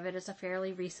have heard of it. It's a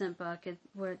fairly recent book. It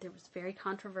was very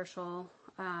controversial.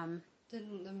 The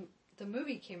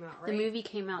movie came out, right? The movie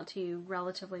came out too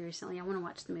relatively recently. I want to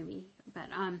watch the movie, but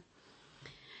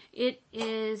it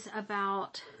is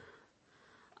about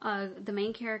the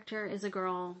main character is a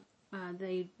girl.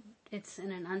 It's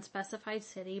in an unspecified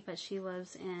city, but she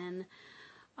lives in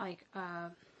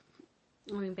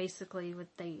basically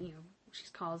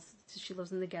she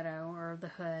lives in the ghetto or the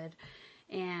hood,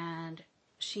 and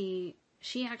she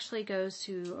she actually goes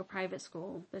to a private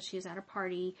school, but she's at a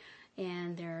party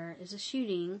and there is a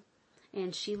shooting,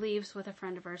 and she leaves with a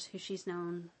friend of hers who she's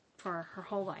known for her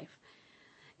whole life.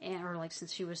 Or like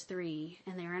since she was 3,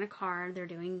 and they're in a car, they're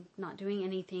not doing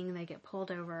anything, they get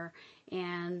pulled over,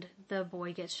 and the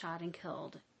boy gets shot and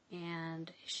killed,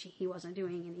 and he wasn't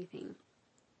doing anything.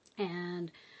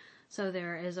 And so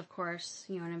there is, of course,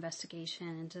 an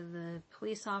investigation into the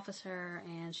police officer,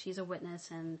 and she's a witness,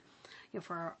 and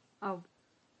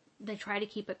they try to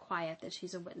keep it quiet that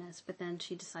she's a witness, but then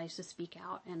she decides to speak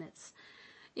out, and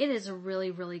it is a really,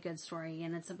 really good story,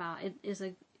 and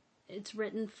it's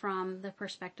written from the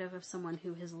perspective of someone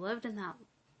who has lived in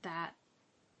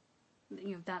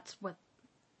that's what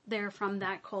they're from,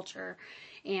 that culture,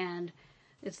 and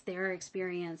it's their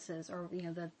experiences, or,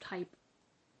 the type,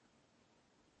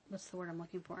 what's the word I'm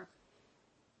looking for?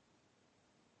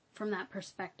 From that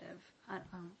perspective. I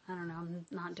don't know, I'm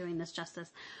not doing this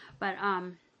justice, but,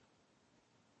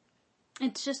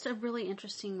 it's just a really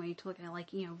interesting way to look at it.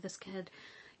 Like, this kid,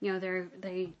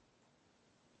 the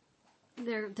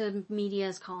media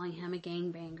is calling him a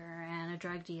gangbanger and a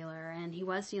drug dealer, and he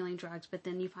was dealing drugs, but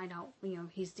then you find out,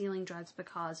 he's dealing drugs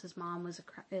because his mom is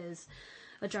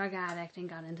a drug addict and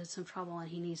got into some trouble, and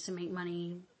he needs to make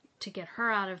money to get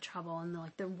her out of trouble, and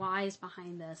the whys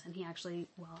behind this, and he actually,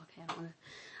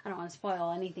 I don't want to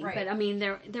spoil anything, right. But I mean,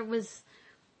 it was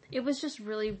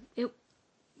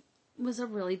a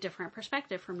really different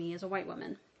perspective for me as a white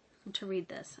woman to read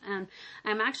this, and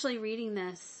I'm actually reading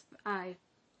this,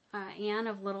 Anne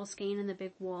of Little Skane and the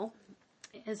Big Wool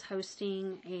is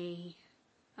hosting a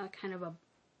kind of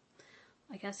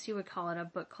I guess you would call it a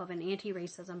book club, an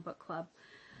anti-racism book club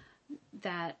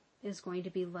that is going to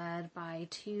be led by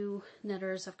 2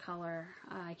 knitters of color.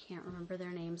 I can't remember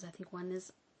their names. I think one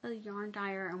is a yarn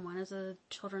dyer and one is a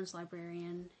children's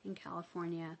librarian in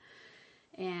California.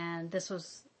 And this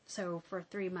was, so for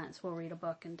 3 months we'll read a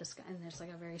book and discuss, and there's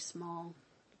like a very small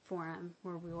forum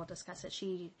where we will discuss it.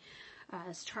 She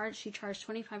charged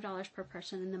 $25 per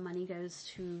person, and the money goes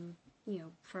to,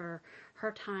 for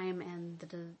her time and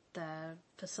the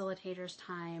facilitator's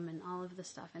time and all of the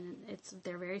stuff. And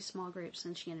they're very small groups,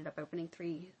 and she ended up opening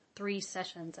three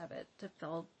sessions of it to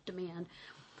fill demand.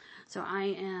 So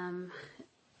I am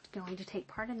going to take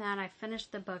part in that. I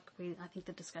finished the book. I think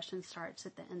the discussion starts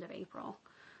at the end of April,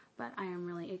 but I am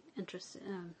really interested,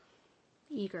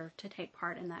 eager to take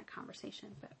part in that conversation.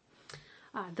 But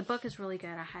the book is really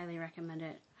good. I highly recommend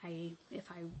it.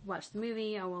 If I watch the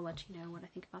movie, I will let you know what I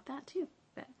think about that too.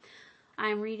 But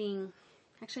I'm reading,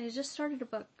 actually I just started a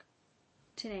book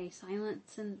today, Silent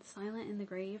in the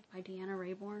Grave by Deanna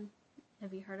Raybourn.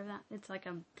 Have you heard of that? It's like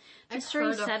a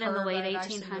mystery set in the late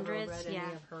 1800s.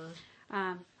 Yeah.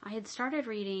 I had started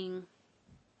reading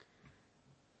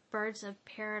Birds of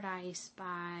Paradise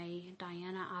by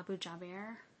Diana Abu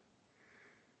Jaber.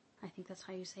 I think that's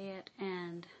how you say it.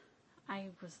 And I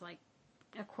was like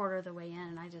a quarter of the way in,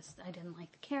 and I didn't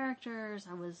like the characters.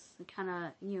 I was kind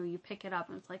of, you pick it up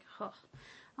and it's like, oh,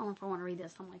 I don't know if I want to read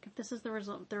this. I'm like, if this is the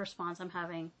response I'm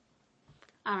having,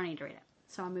 I don't need to read it.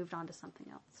 So I moved on to something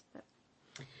else. But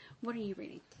what are you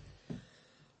reading?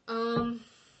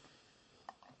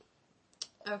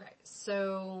 Okay,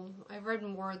 so I've read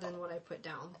more than what I put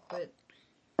down, but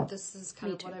this is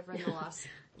kind of what I've read in the last,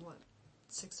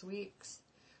 6 weeks.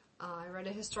 I read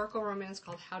a historical romance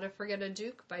called How to Forget a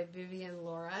Duke by Vivian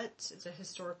Loret. It's a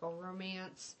historical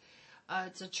romance.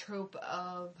 It's a trope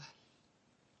of,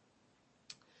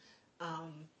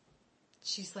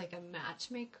 she's like a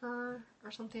matchmaker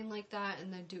or something like that,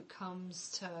 and the Duke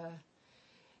comes to,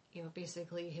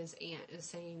 basically his aunt is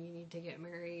saying you need to get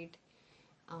married,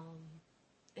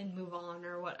 and move on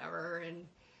or whatever, and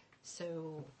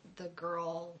so the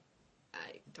girl,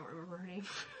 I don't remember her name,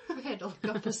 I had to look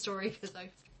up the story because I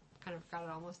kind of forgot it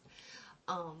almost,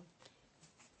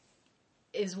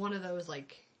 is one of those,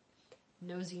 like,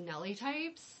 nosy Nelly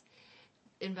types,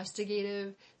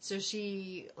 investigative, so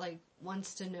she, like,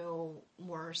 wants to know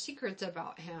more secrets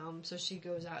about him, so she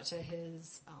goes out to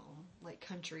his,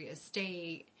 country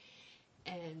estate,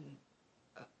 and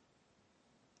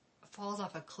falls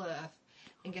off a cliff,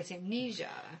 and gets amnesia.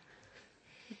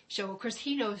 So, of course,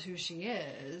 he knows who she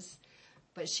is,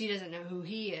 but she doesn't know who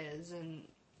he is, and,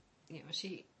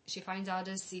 she finds out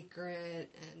his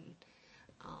secret, and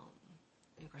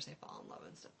of course they fall in love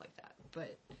and stuff like that.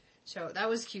 But, so, that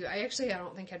was cute. I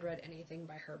don't think I'd read anything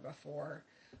by her before.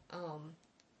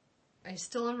 I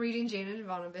still am reading Janet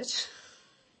Ivanovich.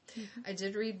 Mm-hmm. I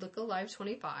did read Look Alive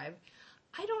 25.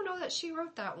 I don't know that she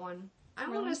wrote that one. I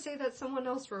want to say that someone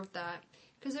else wrote that,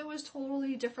 because it was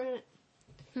totally different.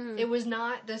 It was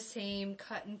not the same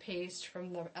cut and paste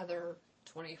from the other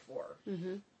 24.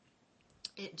 Mm-hmm.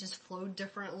 It just flowed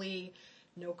differently.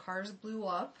 No cars blew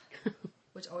up,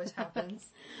 which always happens.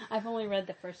 I've only read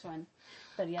the first one,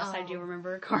 but yes, I do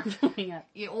remember a car blowing up.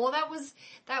 Yeah, well, that was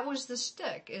the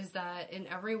shtick, is that in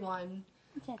every one,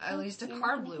 at least a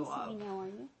car blew up.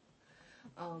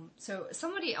 So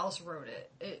somebody else wrote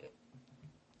it,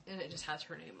 and it just has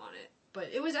her name on it.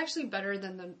 But it was actually better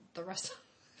than the rest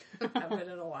of I've been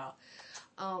in a while.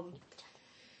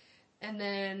 And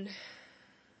then,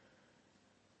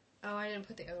 I didn't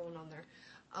put the other one on there.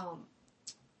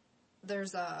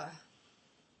 There's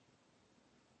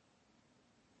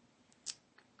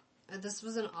this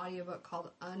was an audiobook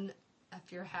called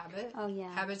F Your Habit. Oh,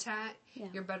 yeah. Habitat. Yeah.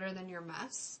 You're Better Than Your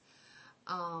Mess.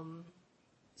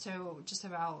 So just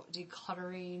about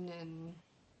decluttering and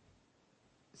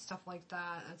stuff like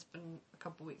that. It's been a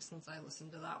couple weeks since I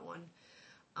listened to that one.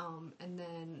 And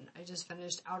then I just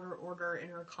finished Outer Order,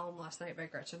 Inner Calm last night by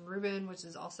Gretchen Rubin, which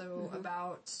is also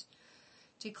about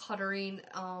decluttering.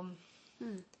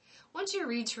 Once you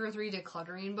read 2 or 3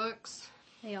 decluttering books,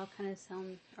 they all kind of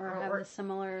sound or have a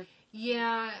similar.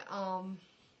 Yeah.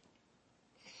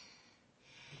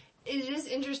 It is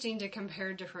interesting to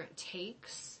compare different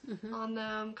takes on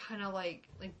them, kind of like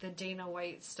the Dana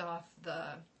White stuff,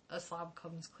 A Slob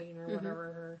Comes Clean or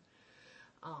whatever.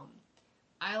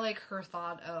 I like her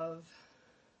thought of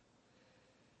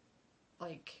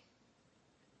like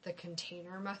the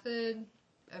container method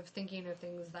of thinking of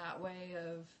things that way,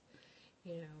 of,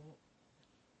 you know,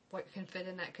 what can fit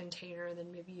in that container, and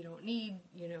then maybe you don't need,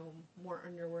 you know, more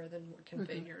underwear than what can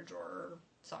fit in your drawer or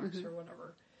socks or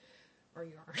whatever, or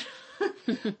yarn.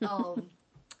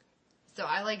 So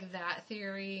I like that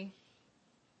theory.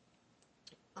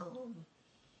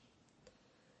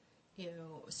 You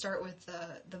know, start with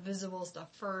the visible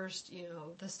stuff first, you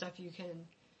know, the stuff you can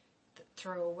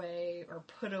throw away or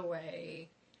put away.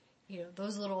 You know,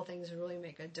 those little things really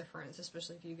make a difference,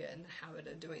 especially if you get in the habit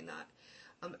of doing that.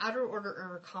 Outer Order,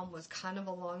 Inner Calm was kind of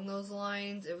along those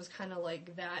lines. It was kind of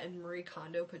like that and Marie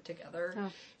Kondo put together.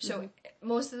 Oh, so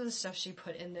most of the stuff she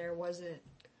put in there wasn't,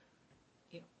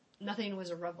 you know, nothing was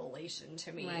a revelation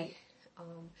to me. Right.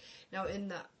 Now in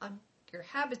the Your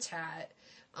Habitat,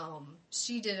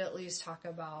 she did at least talk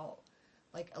about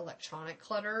like electronic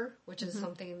clutter, which is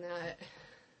something that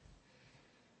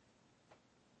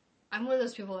I'm one of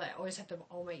those people that always have to have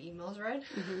all my emails read.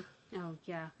 Oh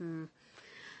yeah.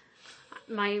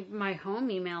 My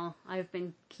home email I've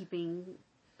been keeping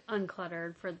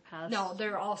uncluttered for the past. No,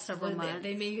 they're all several months.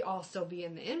 They may all still be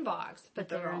in the inbox, but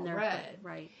they're all read.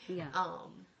 Right. Yeah.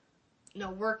 No,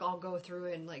 work, I'll go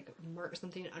through and like mark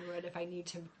something unread if I need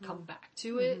to come back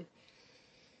to it.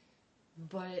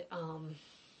 But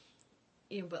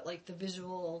you know, but like the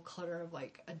visual clutter of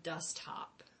like a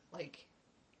desktop, like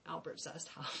Albert's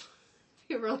desktop. If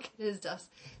you ever look at his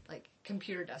like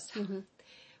computer desktop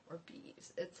or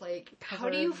B's, it's like, how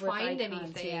do you find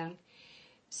anything? Yeah.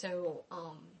 So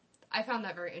I found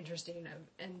that very interesting,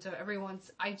 and so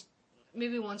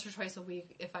maybe once or twice a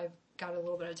week, if I've got a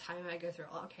little bit of time, I go through,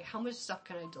 okay, how much stuff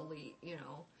can I delete, you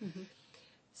know?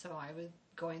 So I was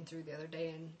going through the other day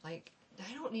and like,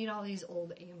 I don't need all these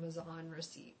old Amazon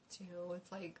receipts, you know?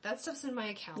 It's like, that stuff's in my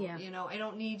account, you know? I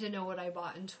don't need to know what I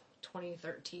bought in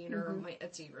 2013 or my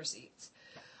Etsy receipts.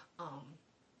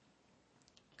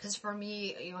 Because for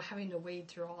me, you know, having to wade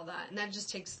through all that, and that just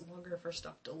takes longer for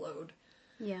stuff to load.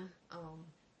 Yeah.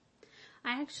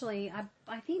 I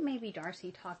think maybe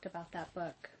Darcy talked about that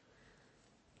book.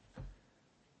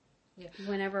 Yeah.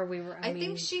 Whenever we were, I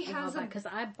think she has because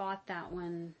I bought that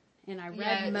one and I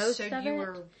read most of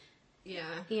it.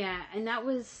 Yeah, and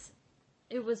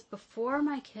it was before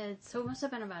my kids, so it must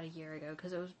have been about a year ago,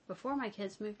 because it was before my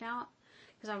kids moved out,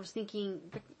 because I was thinking,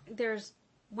 there's,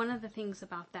 one of the things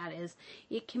about that is,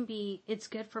 it's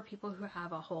good for people who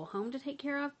have a whole home to take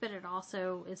care of, but it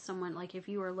also is someone, like if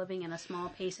you are living in a small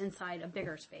space inside a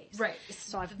bigger space. Right.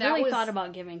 So I've really thought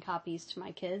about giving copies to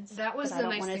my kids. That was the nice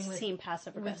thing. I don't want to seem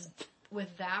passive aggressive.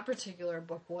 With that particular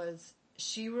book was,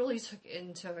 she really took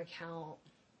into account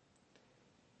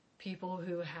people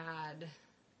who had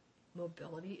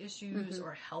mobility issues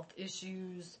or health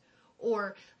issues,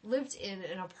 or lived in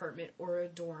an apartment or a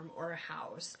dorm or a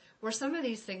house, where some of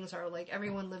these things are like,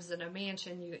 everyone lives in a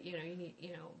mansion, you know, you need,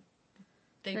 you know,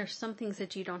 there's some things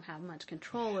that you don't have much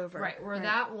control over. Right, where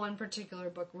that one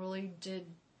particular book really did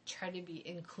try to be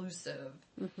inclusive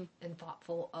and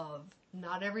thoughtful of,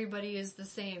 not everybody is the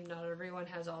same, not everyone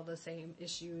has all the same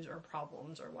issues or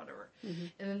problems or whatever.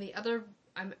 And then the other,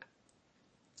 I'm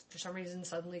for some reason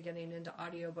suddenly getting into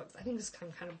audiobooks. I think this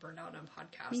kind of burned out on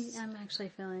podcasts. I'm actually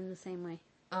feeling the same way.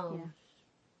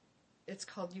 It's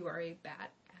called You Are a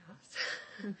Badass.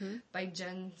 by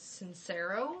Jen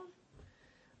Sincero.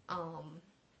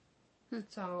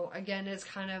 So again, it's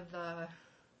kind of the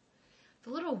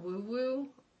little woo-woo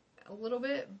a little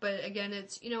bit, but again,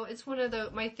 it's, it's one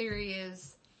of my theory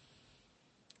is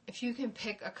if you can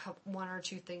pick one or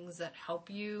two things that help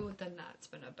you, then that's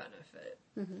been a benefit.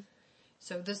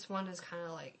 So this one is kind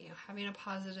of like, having a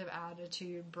positive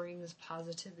attitude brings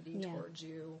positivity towards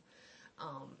you.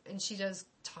 And she does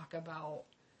talk about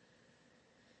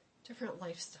different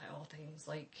lifestyle things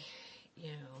like,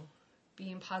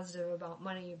 being positive about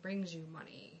money brings you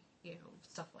money,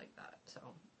 stuff like that. So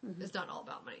it's not all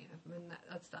about money. I mean,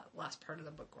 that's that last part of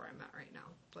the book where I'm at right now.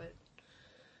 But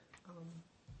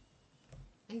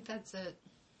I think that's it.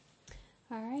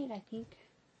 All right. I think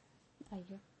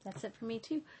that's it for me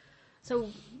too. So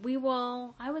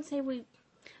I would say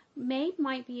May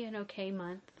might be an okay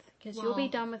month because you'll be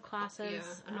done with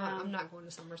classes. Yeah, I'm not going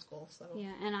to summer school, so.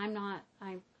 Yeah, and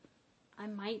I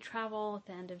might travel at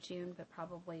the end of June, but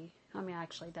probably,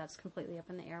 actually that's completely up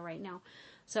in the air right now.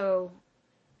 So,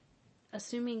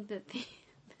 assuming that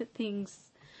that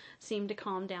things seem to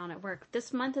calm down at work.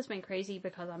 This month has been crazy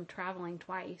because I'm traveling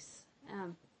twice.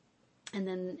 And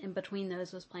then in between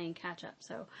those was playing catch up.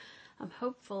 So, I'm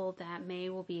hopeful that May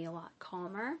will be a lot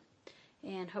calmer,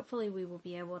 and hopefully we will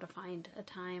be able to find a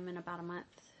time in about a month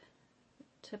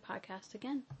to podcast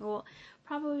again. We'll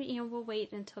probably, we'll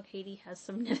wait until Katie has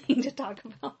some knitting to talk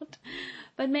about.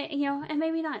 But, and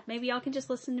maybe not. Maybe y'all can just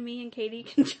listen to me and Katie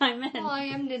can chime in. Well, I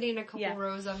am knitting a couple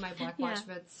rows on my Black Watch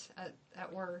mitts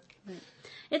at work. Right.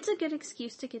 It's a good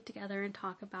excuse to get together and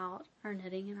talk about our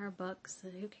knitting and our books.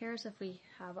 Who cares if we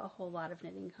have a whole lot of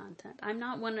knitting content? I'm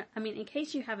not in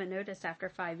case you haven't noticed after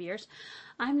 5 years,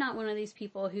 I'm not one of these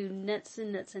people who knits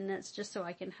and knits and knits just so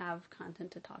I can have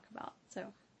content to talk about. So,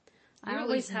 I'm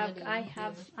always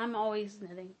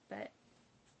knitting, but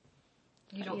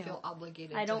you don't feel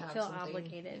obligated. I don't feel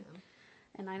obligated,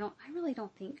 and I really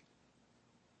don't think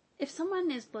if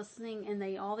someone is listening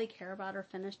and all they care about are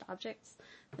finished objects,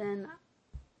 then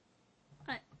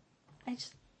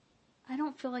I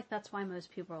don't feel like that's why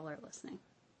most people are listening.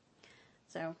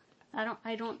 So I'm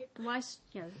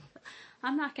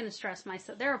not going to stress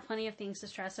myself. There are plenty of things to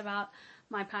stress about.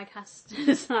 My podcast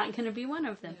is not going to be one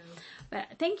of them. Yeah.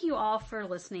 But thank you all for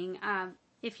listening.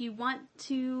 If you want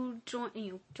to join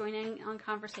in on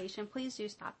conversation, please do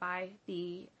stop by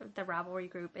the Ravelry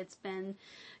group. It's been,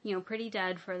 pretty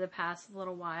dead for the past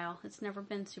little while. It's never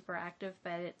been super active,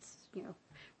 but it's,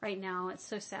 right now it's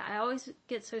so sad. I always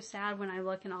get so sad when I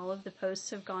look and all of the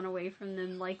posts have gone away from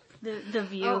them, like the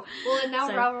view. Oh, well, and now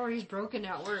Ravelry's broken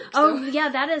at work. So. Oh, yeah,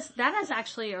 that is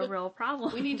actually a real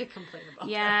problem. We need to complain about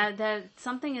that. Yeah,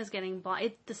 something is getting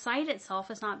blocked. The site itself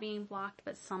is not being blocked,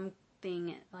 but something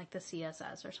like the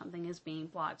CSS or something is being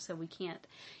blocked, so we can't.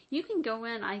 You can go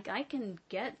in. I can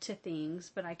get to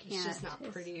things, but I can't. It's just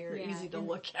not pretty or easy to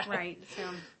look at. Right. So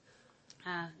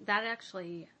that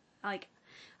actually, I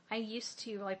used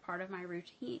to, part of my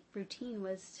routine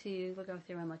was to go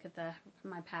through and look at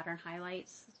my pattern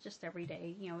highlights just every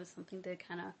day. It was something to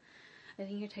kind of, I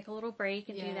think you take a little break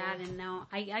and do that. And now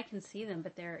I can see them,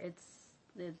 but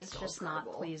it's just not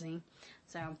pleasing.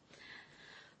 So,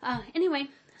 anyway,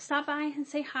 stop by and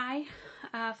say hi.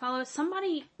 Follow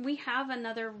somebody. We have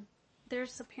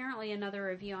there's apparently another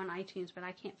review on iTunes, but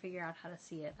I can't figure out how to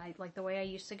see it. The way I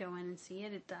used to go in and see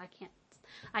it,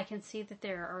 I can see that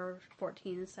there are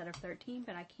 14 instead of 13,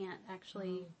 but I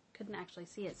couldn't actually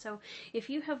see it. So if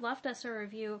you have left us a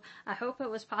review, I hope it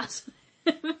was positive.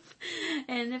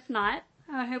 And if not,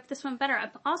 I hope this went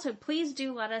better. Also, please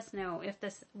do let us know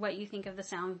what you think of the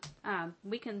sound.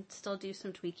 We can still do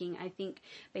some tweaking. I think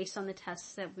based on the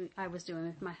tests that I was doing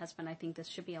with my husband, I think this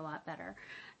should be a lot better.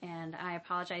 And I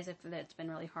apologize if it's been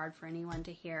really hard for anyone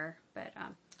to hear, but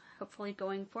hopefully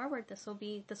going forward, this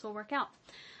will work out.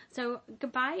 So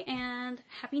goodbye and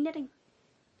happy knitting.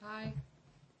 Bye.